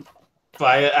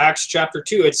 By Acts chapter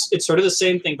 2, it's sort of the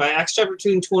same thing. By Acts chapter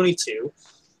 2 and 22,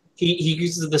 he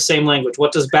uses the same language.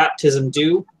 What does baptism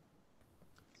do?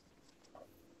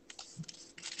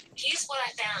 Here's what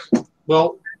I found.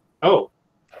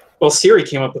 Well, Siri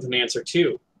came up with an answer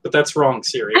too, but that's wrong,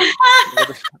 Siri.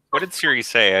 What did Siri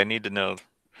say? I need to know.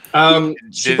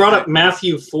 She brought up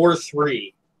Matthew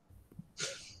 4:3.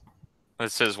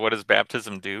 It says, "What does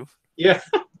baptism do?" Yeah,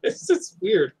 it's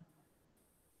weird.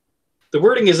 The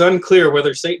wording is unclear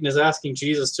whether Satan is asking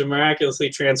Jesus to miraculously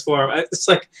transform. It's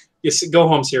like, go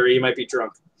home, Siri. You might be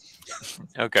drunk.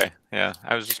 Okay, yeah,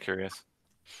 I was just curious.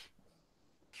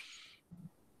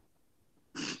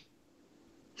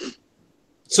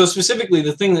 So specifically,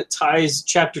 the thing that ties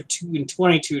chapter 2 and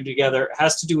 22 together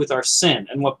has to do with our sin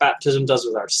and what baptism does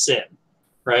with our sin,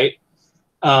 right?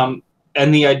 And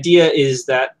the idea is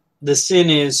that the sin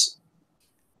is,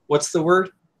 what's the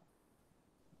word?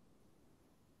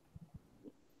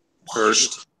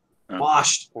 Purged.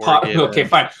 Washed. Okay,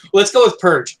 fine. Let's go with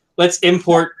purge. Let's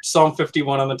import Psalm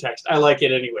 51 on the text. I like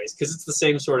it anyways, because it's the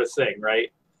same sort of thing,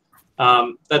 right?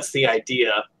 That's the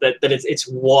idea, that it's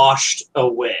washed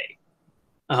away.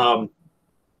 And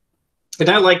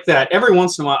I like that. Every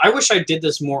once in a while, I wish I did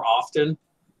this more often,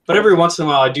 but every once in a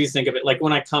while I do think of it, like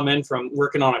when I come in from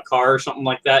working on a car or something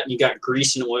like that, and you got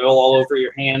grease and oil all over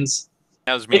your hands.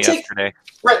 That was me yesterday.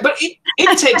 Right, but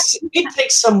it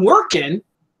takes some working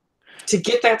to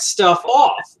get that stuff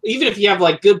off. Even if you have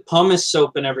like good pumice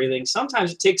soap and everything,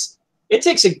 sometimes it takes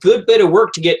a good bit of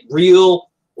work to get real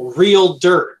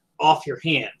dirt off your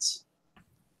hands.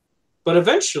 but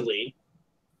eventually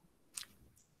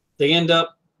they end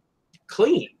up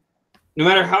clean. No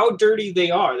matter how dirty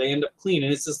they are, they end up clean.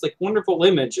 And it's this like wonderful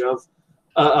image of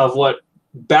what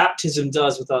baptism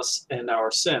does with us and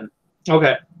our sin.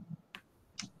 Okay.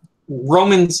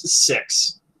 Romans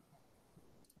 6.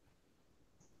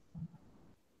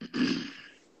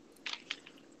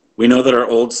 We know that our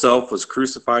old self was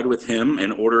crucified with him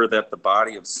in order that the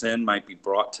body of sin might be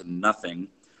brought to nothing,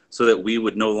 so that we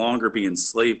would no longer be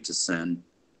enslaved to sin.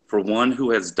 For one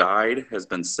who has died has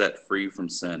been set free from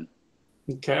sin.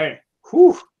 Okay.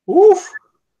 Whew. Woof.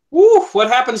 Woof. What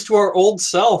happens to our old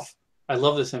self? I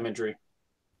love this imagery.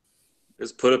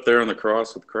 Is put up there on the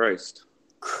cross with Christ.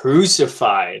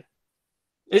 Crucified.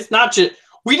 It's not just,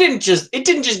 it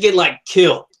didn't just get like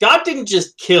killed. God didn't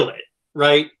just kill it,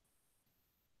 right?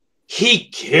 He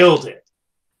killed it.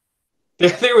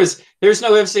 There's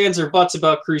no ifs, ands, or buts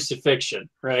about crucifixion,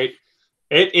 right?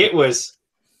 It was,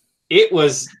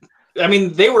 I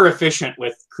mean, they were efficient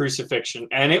with crucifixion,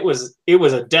 and it was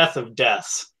a death of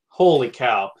deaths. Holy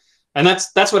cow. And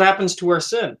that's what happens to our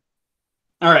sin.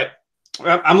 All right.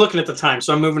 I'm looking at the time,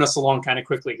 so I'm moving us along kind of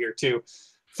quickly here too.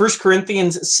 1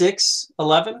 Corinthians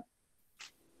 6:11.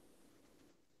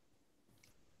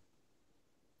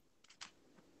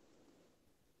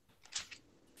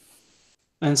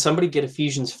 And somebody get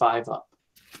Ephesians 5 up.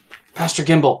 Pastor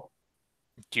Gimbal.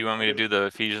 Do you want me to do the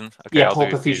Ephesians? Okay, Yeah, I'll pull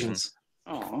do up Ephesians.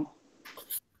 Oh,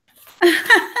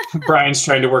 Brian's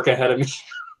trying to work ahead of me.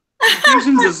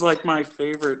 Ephesians is like my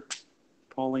favorite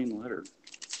Pauline letter.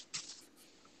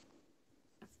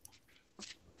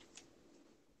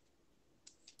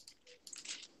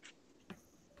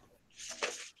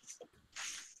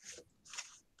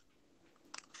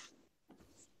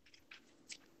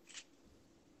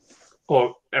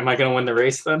 Oh, am I going to win the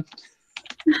race then?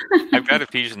 I've got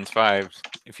Ephesians 5.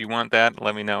 If you want that,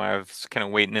 let me know. I was kind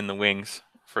of waiting in the wings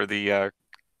for the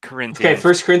Corinthians. Okay,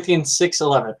 1 Corinthians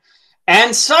 6:11.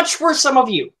 And such were some of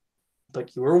you,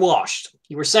 but you were washed,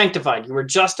 you were sanctified, you were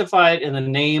justified in the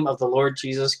name of the Lord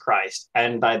Jesus Christ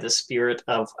and by the Spirit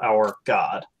of our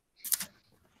God.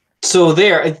 So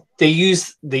there, they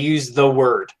use the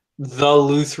word, the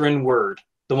Lutheran word,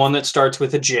 the one that starts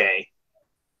with a J.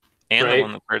 And right? the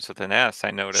one that starts with an S,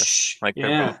 I noticed. Shh, Like they're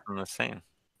yeah. both from the same.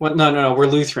 Well, no, we're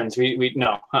Lutherans. We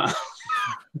no.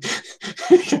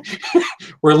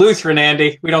 We're Lutheran,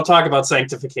 Andy. We don't talk about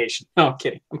sanctification. No, I'm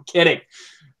kidding.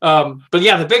 But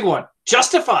yeah, the big one,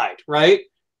 justified, right?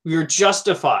 We were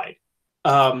justified,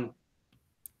 and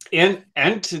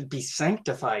to be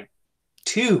sanctified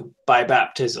too by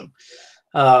baptism,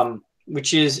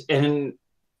 which is an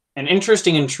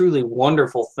interesting and truly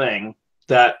wonderful thing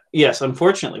that, yes,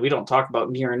 unfortunately, we don't talk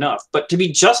about near enough. But to be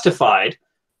justified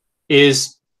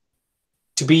is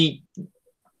to be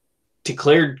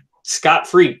declared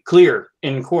scot-free, clear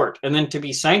in court. And then to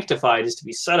be sanctified is to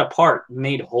be set apart,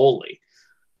 made holy,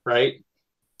 right?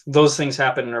 Those things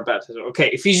happen in our baptism. Okay,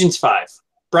 Ephesians 5.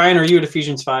 Brian, are you at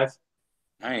Ephesians 5?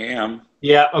 I am.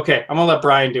 Yeah, okay. I'm going to let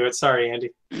Brian do it. Sorry,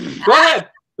 Andy. Go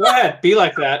ahead. Be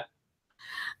like that.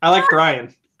 I like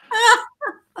Brian.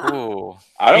 Ooh.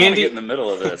 I don't want to Andy- get in the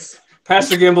middle of this.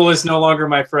 Pastor Gimbal is no longer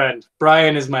my friend.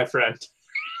 Brian is my friend.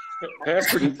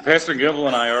 Pastor Gimble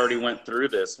and I already went through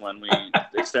this when we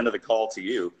extended the call to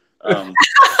you. All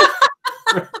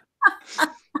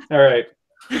right.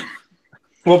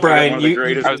 Well, Brian, I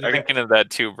I was thinking of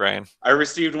that too, Brian. I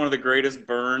received one of the greatest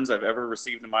burns I've ever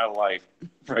received in my life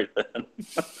right then.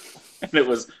 And it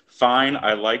was fine.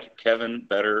 I like Kevin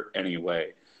better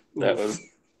anyway. That was...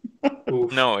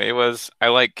 Oof. No, it was I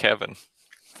like Kevin.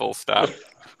 Full stop.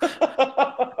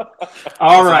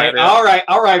 All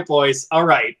right, boys. All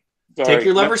right. Sorry. Take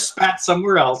your liver spat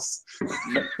somewhere else.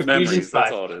 Memories, 5.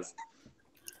 that's all it is.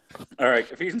 All right,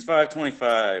 Ephesians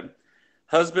 5:25.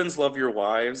 Husbands, love your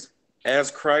wives,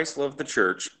 as Christ loved the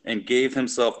church and gave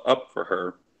himself up for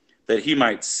her, that he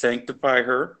might sanctify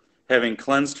her, having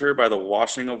cleansed her by the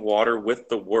washing of water with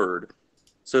the word,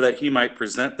 so that he might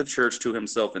present the church to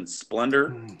himself in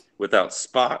splendor, without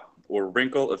spot or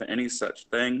wrinkle of any such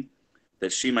thing,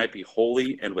 that she might be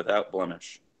holy and without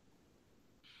blemish.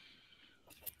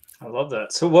 I love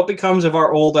that. So what becomes of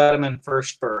our old Adam and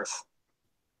first birth?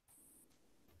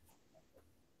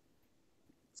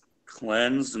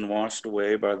 Cleansed and washed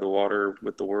away by the water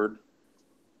with the word.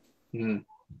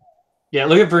 Yeah,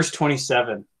 look at verse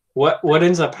 27. What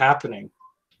ends up happening?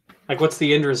 Like, what's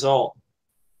the end result?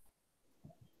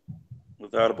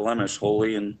 Without a blemish,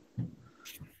 holy and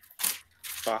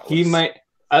spotless. He might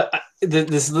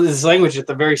this language at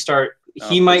the very start.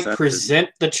 He might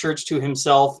present the church to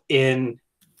himself in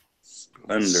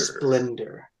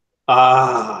splendor.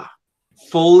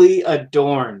 Fully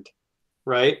adorned.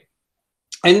 right?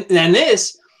 And then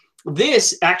this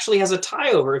actually has a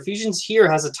tie over. Ephesians here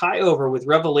has a tie over with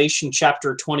Revelation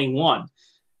chapter 21.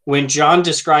 When John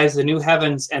describes the new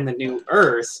heavens and the new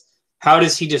earth, how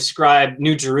does he describe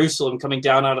New Jerusalem coming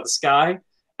down out of the sky?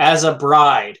 As a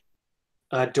bride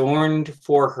adorned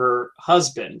for her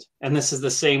husband. And this is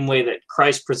the same way that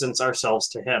Christ presents ourselves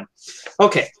to him.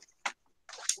 Okay.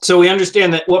 So we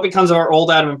understand that what becomes of our old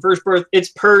Adam in first birth, it's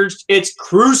purged, it's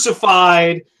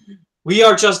crucified. We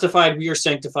are justified, we are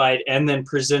sanctified, and then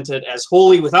presented as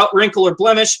holy without wrinkle or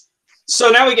blemish. So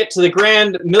now we get to the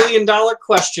grand $1 million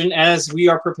question as we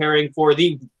are preparing for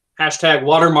the hashtag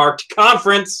Watermarked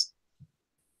conference.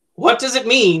 What does it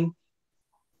mean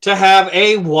to have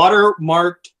a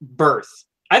watermarked birth?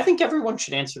 I think everyone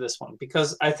should answer this one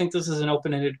because I think this is an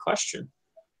open-ended question.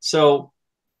 So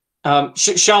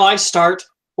shall I start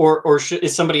or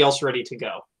is somebody else ready to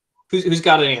go? Who's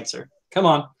got an answer? Come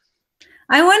on.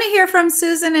 I want to hear from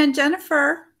Susan and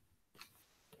Jennifer.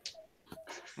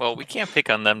 Well, we can't pick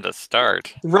on them to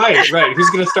start. Right. Who's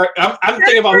going to start? I'm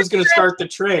thinking about who's going to start the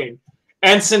train.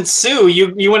 And since Sue,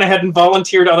 you went ahead and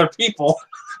volunteered other people.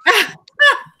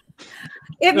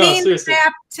 It means seriously.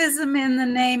 baptism in the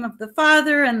name of the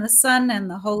Father and the Son and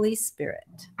the Holy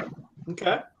Spirit.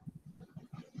 Okay.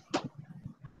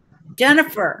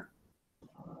 Jennifer.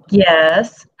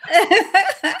 Yes.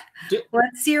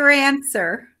 What's your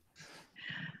answer?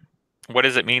 What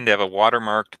does it mean to have a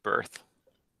watermarked birth?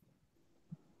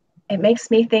 It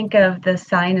makes me think of the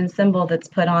sign and symbol that's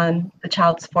put on the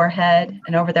child's forehead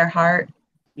and over their heart.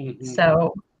 Mm-hmm.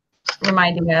 So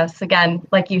reminding us again,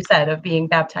 like you said, of being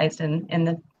baptized in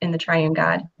the triune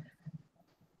God.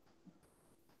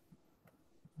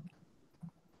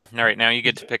 All right, now you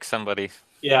get to pick somebody.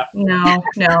 Yeah. No,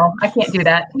 I can't do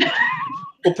that.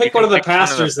 We'll pick one of the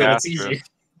pastors, then it's pastors.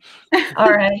 easy.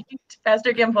 All right,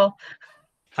 Pastor Gimble.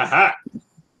 Haha.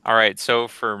 All right, so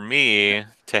for me,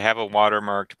 to have a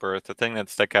watermarked birth, the thing that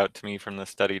stuck out to me from the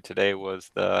study today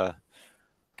was the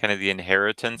kind of the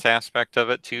inheritance aspect of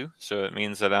it too. So it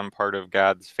means that I'm part of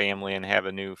God's family and have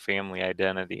a new family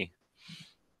identity.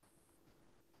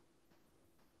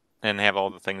 And have all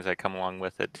the things that come along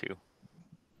with it too.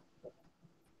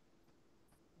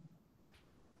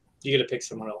 You got to pick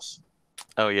someone else.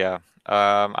 Oh yeah,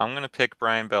 I'm gonna pick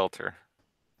Brian Belter.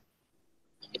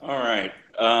 All right.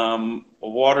 A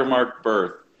watermarked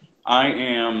birth. I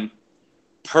am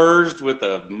purged with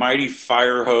a mighty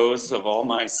fire hose of all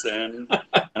my sin,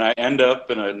 and I end up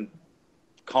in a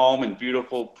calm and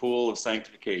beautiful pool of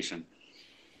sanctification.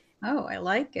 Oh, I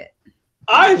like it.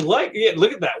 I like it.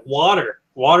 Look at that.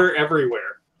 Water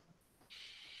everywhere.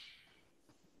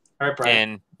 All right, Brian.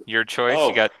 And your choice, Oh.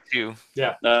 you got two.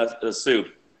 Sue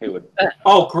Haywood.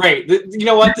 Oh, great. You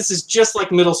know what? This is just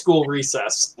like middle school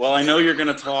recess. Well, I know you're going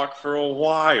to talk for a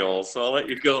while, so I'll let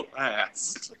you go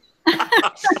last.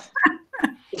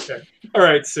 Okay. All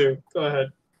right, Sue. Go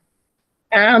ahead.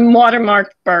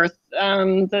 Watermarked birth.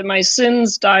 That my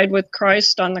sins died with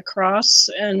Christ on the cross,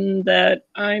 and that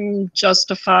I'm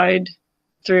justified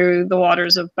through the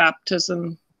waters of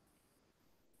baptism.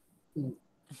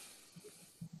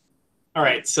 All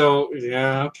right. So,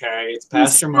 yeah, okay. It's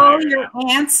Pastor Oh, Meyer. your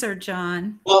answer,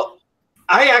 John. Well,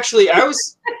 I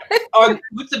was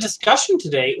with the discussion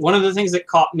today. One of the things that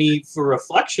caught me for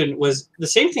reflection was the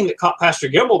same thing that caught Pastor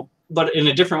Gimble, but in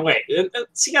a different way. And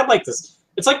see, I like this.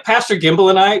 It's like Pastor Gimble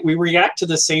and I, we react to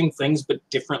the same things, but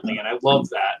differently. And I love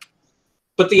that.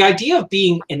 But the idea of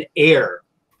being an heir,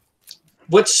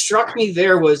 what struck me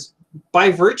there was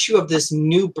by virtue of this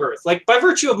new birth, like by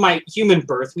virtue of my human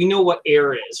birth, we know what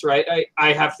heir is, right?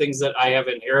 I have things that I have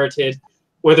inherited,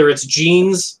 whether it's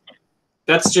genes.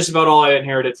 That's just about all I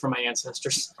inherited from my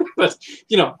ancestors. But,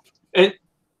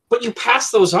 but you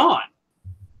pass those on.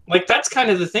 Like, that's kind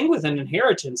of the thing with an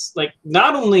inheritance. Like,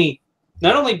 not only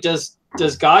does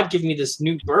God give me this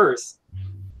new birth,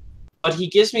 but he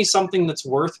gives me something that's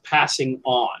worth passing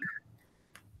on.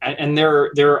 And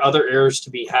there are other heirs to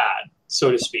be had,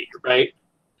 so to speak, right?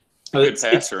 Good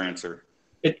pastor answer.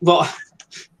 Well,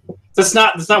 that's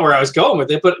not where I was going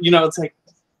with it, but it's like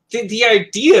the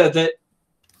idea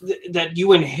that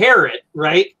you inherit,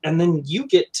 right? And then you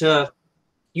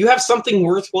have something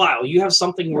worthwhile. You have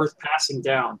something worth passing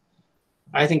down.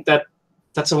 I think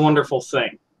that's a wonderful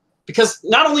thing. Because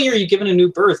not only are you given a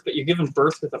new birth, but you're given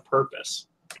birth with a purpose.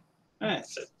 And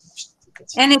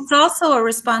it's also a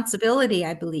responsibility,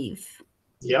 I believe.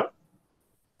 Yep.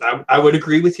 I would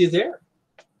agree with you there.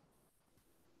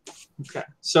 Okay.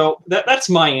 So that's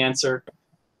my answer.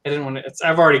 I didn't want to,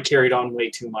 I've already carried on way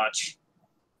too much.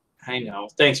 I know.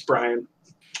 Thanks, Brian.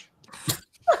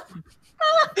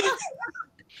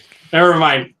 Never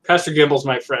mind. Pastor Gimble's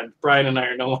my friend. Brian and I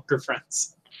are no longer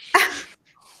friends.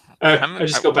 I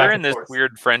just go back We're in and this forth.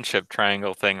 weird friendship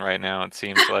triangle thing right now, it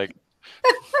seems like.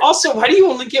 Also, why do you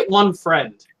only get one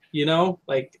friend? You know,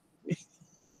 like,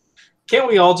 can't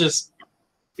we all just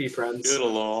be friends? Get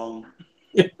along.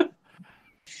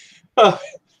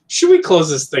 Should we close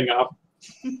this thing up?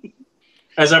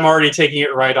 As I'm already taking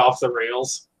it right off the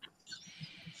rails.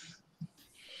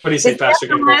 What do you say, Is Pastor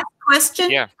that the Gimble? last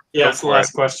question? Yeah. Yeah, Go it's the for last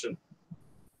it. question.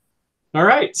 All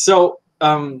right. So,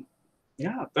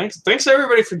 yeah, thanks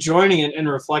everybody for joining and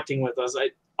reflecting with us.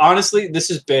 Honestly, this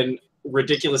has been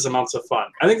ridiculous amounts of fun.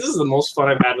 I think this is the most fun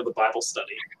I've had with the Bible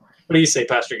study. What do you say,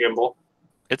 Pastor Gimble?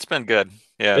 It's been good.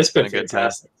 Yeah, It's been a good time.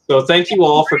 fantastic. So thank you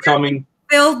all for coming.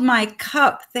 Filled my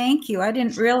cup. Thank you. I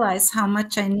didn't realize how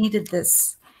much I needed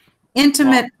this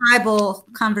intimate Bible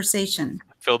conversation.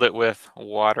 Filled it with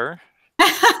water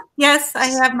Yes, I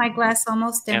have my glass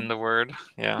almost and empty. the word.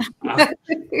 Yeah.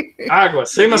 Agua,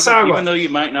 se mas Even agua. though you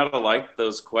might not have liked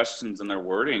those questions and their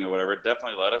wording or whatever, it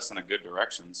definitely led us in a good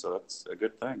direction. So that's a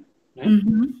good thing.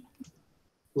 Mhm.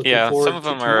 Looking Yeah, forward some of to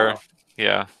them tomorrow. are,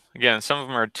 yeah. Again, some of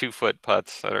them are 2-foot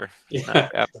putts that are Yeah,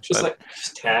 not bad, just but-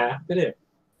 just tap it in.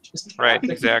 Just tap right, it.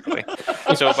 exactly.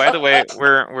 So, by the way,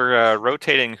 we're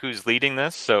rotating who's leading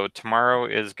this. So tomorrow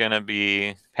is going to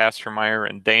be Pastor Meyer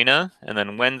and Dana, and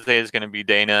then Wednesday is going to be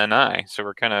Dana and I. So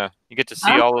you get to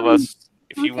see all of us.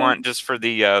 If you Okay. want, just for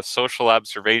the social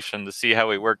observation to see how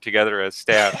we work together as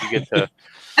staff, you get to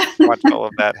watch all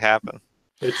of that happen.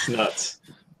 It's nuts.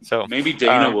 So Maybe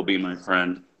Dana will be my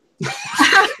friend.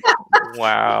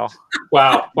 wow.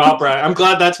 Wow, Brian. I'm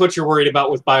glad that's what you're worried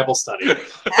about with Bible study.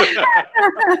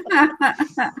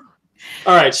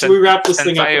 All right, should we wrap this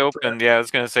thing Since up? I with prayer? opened, yeah, I was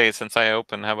going to say, since I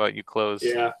opened, how about you close?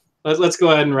 Yeah, let's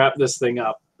go ahead and wrap this thing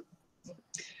up.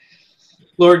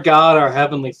 Lord God, our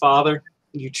Heavenly Father,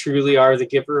 you truly are the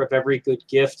giver of every good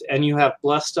gift, and you have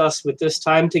blessed us with this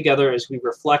time together as we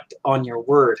reflect on your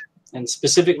word, and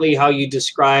specifically how you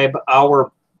describe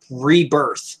our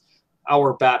rebirth,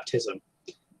 our baptism.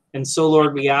 And so,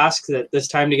 Lord, we ask that this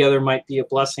time together might be a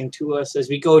blessing to us as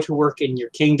we go to work in your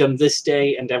kingdom this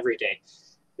day and every day,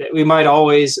 that we might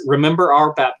always remember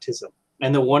our baptism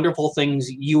and the wonderful things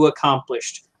you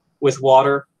accomplished with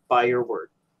water by your word.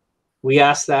 We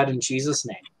ask that in Jesus'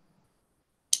 name.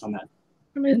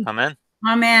 Amen. Amen.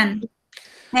 Amen.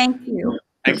 Thank you.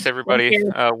 Thanks, everybody.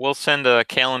 Thank you. We'll send a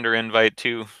calendar invite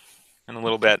too in a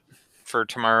little bit for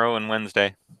tomorrow and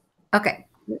Wednesday. Okay.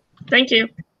 Thank you.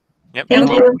 Yep. Thank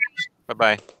you're you. welcome.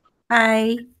 Bye-bye.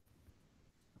 Bye.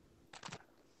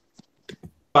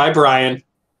 Bye, Brian.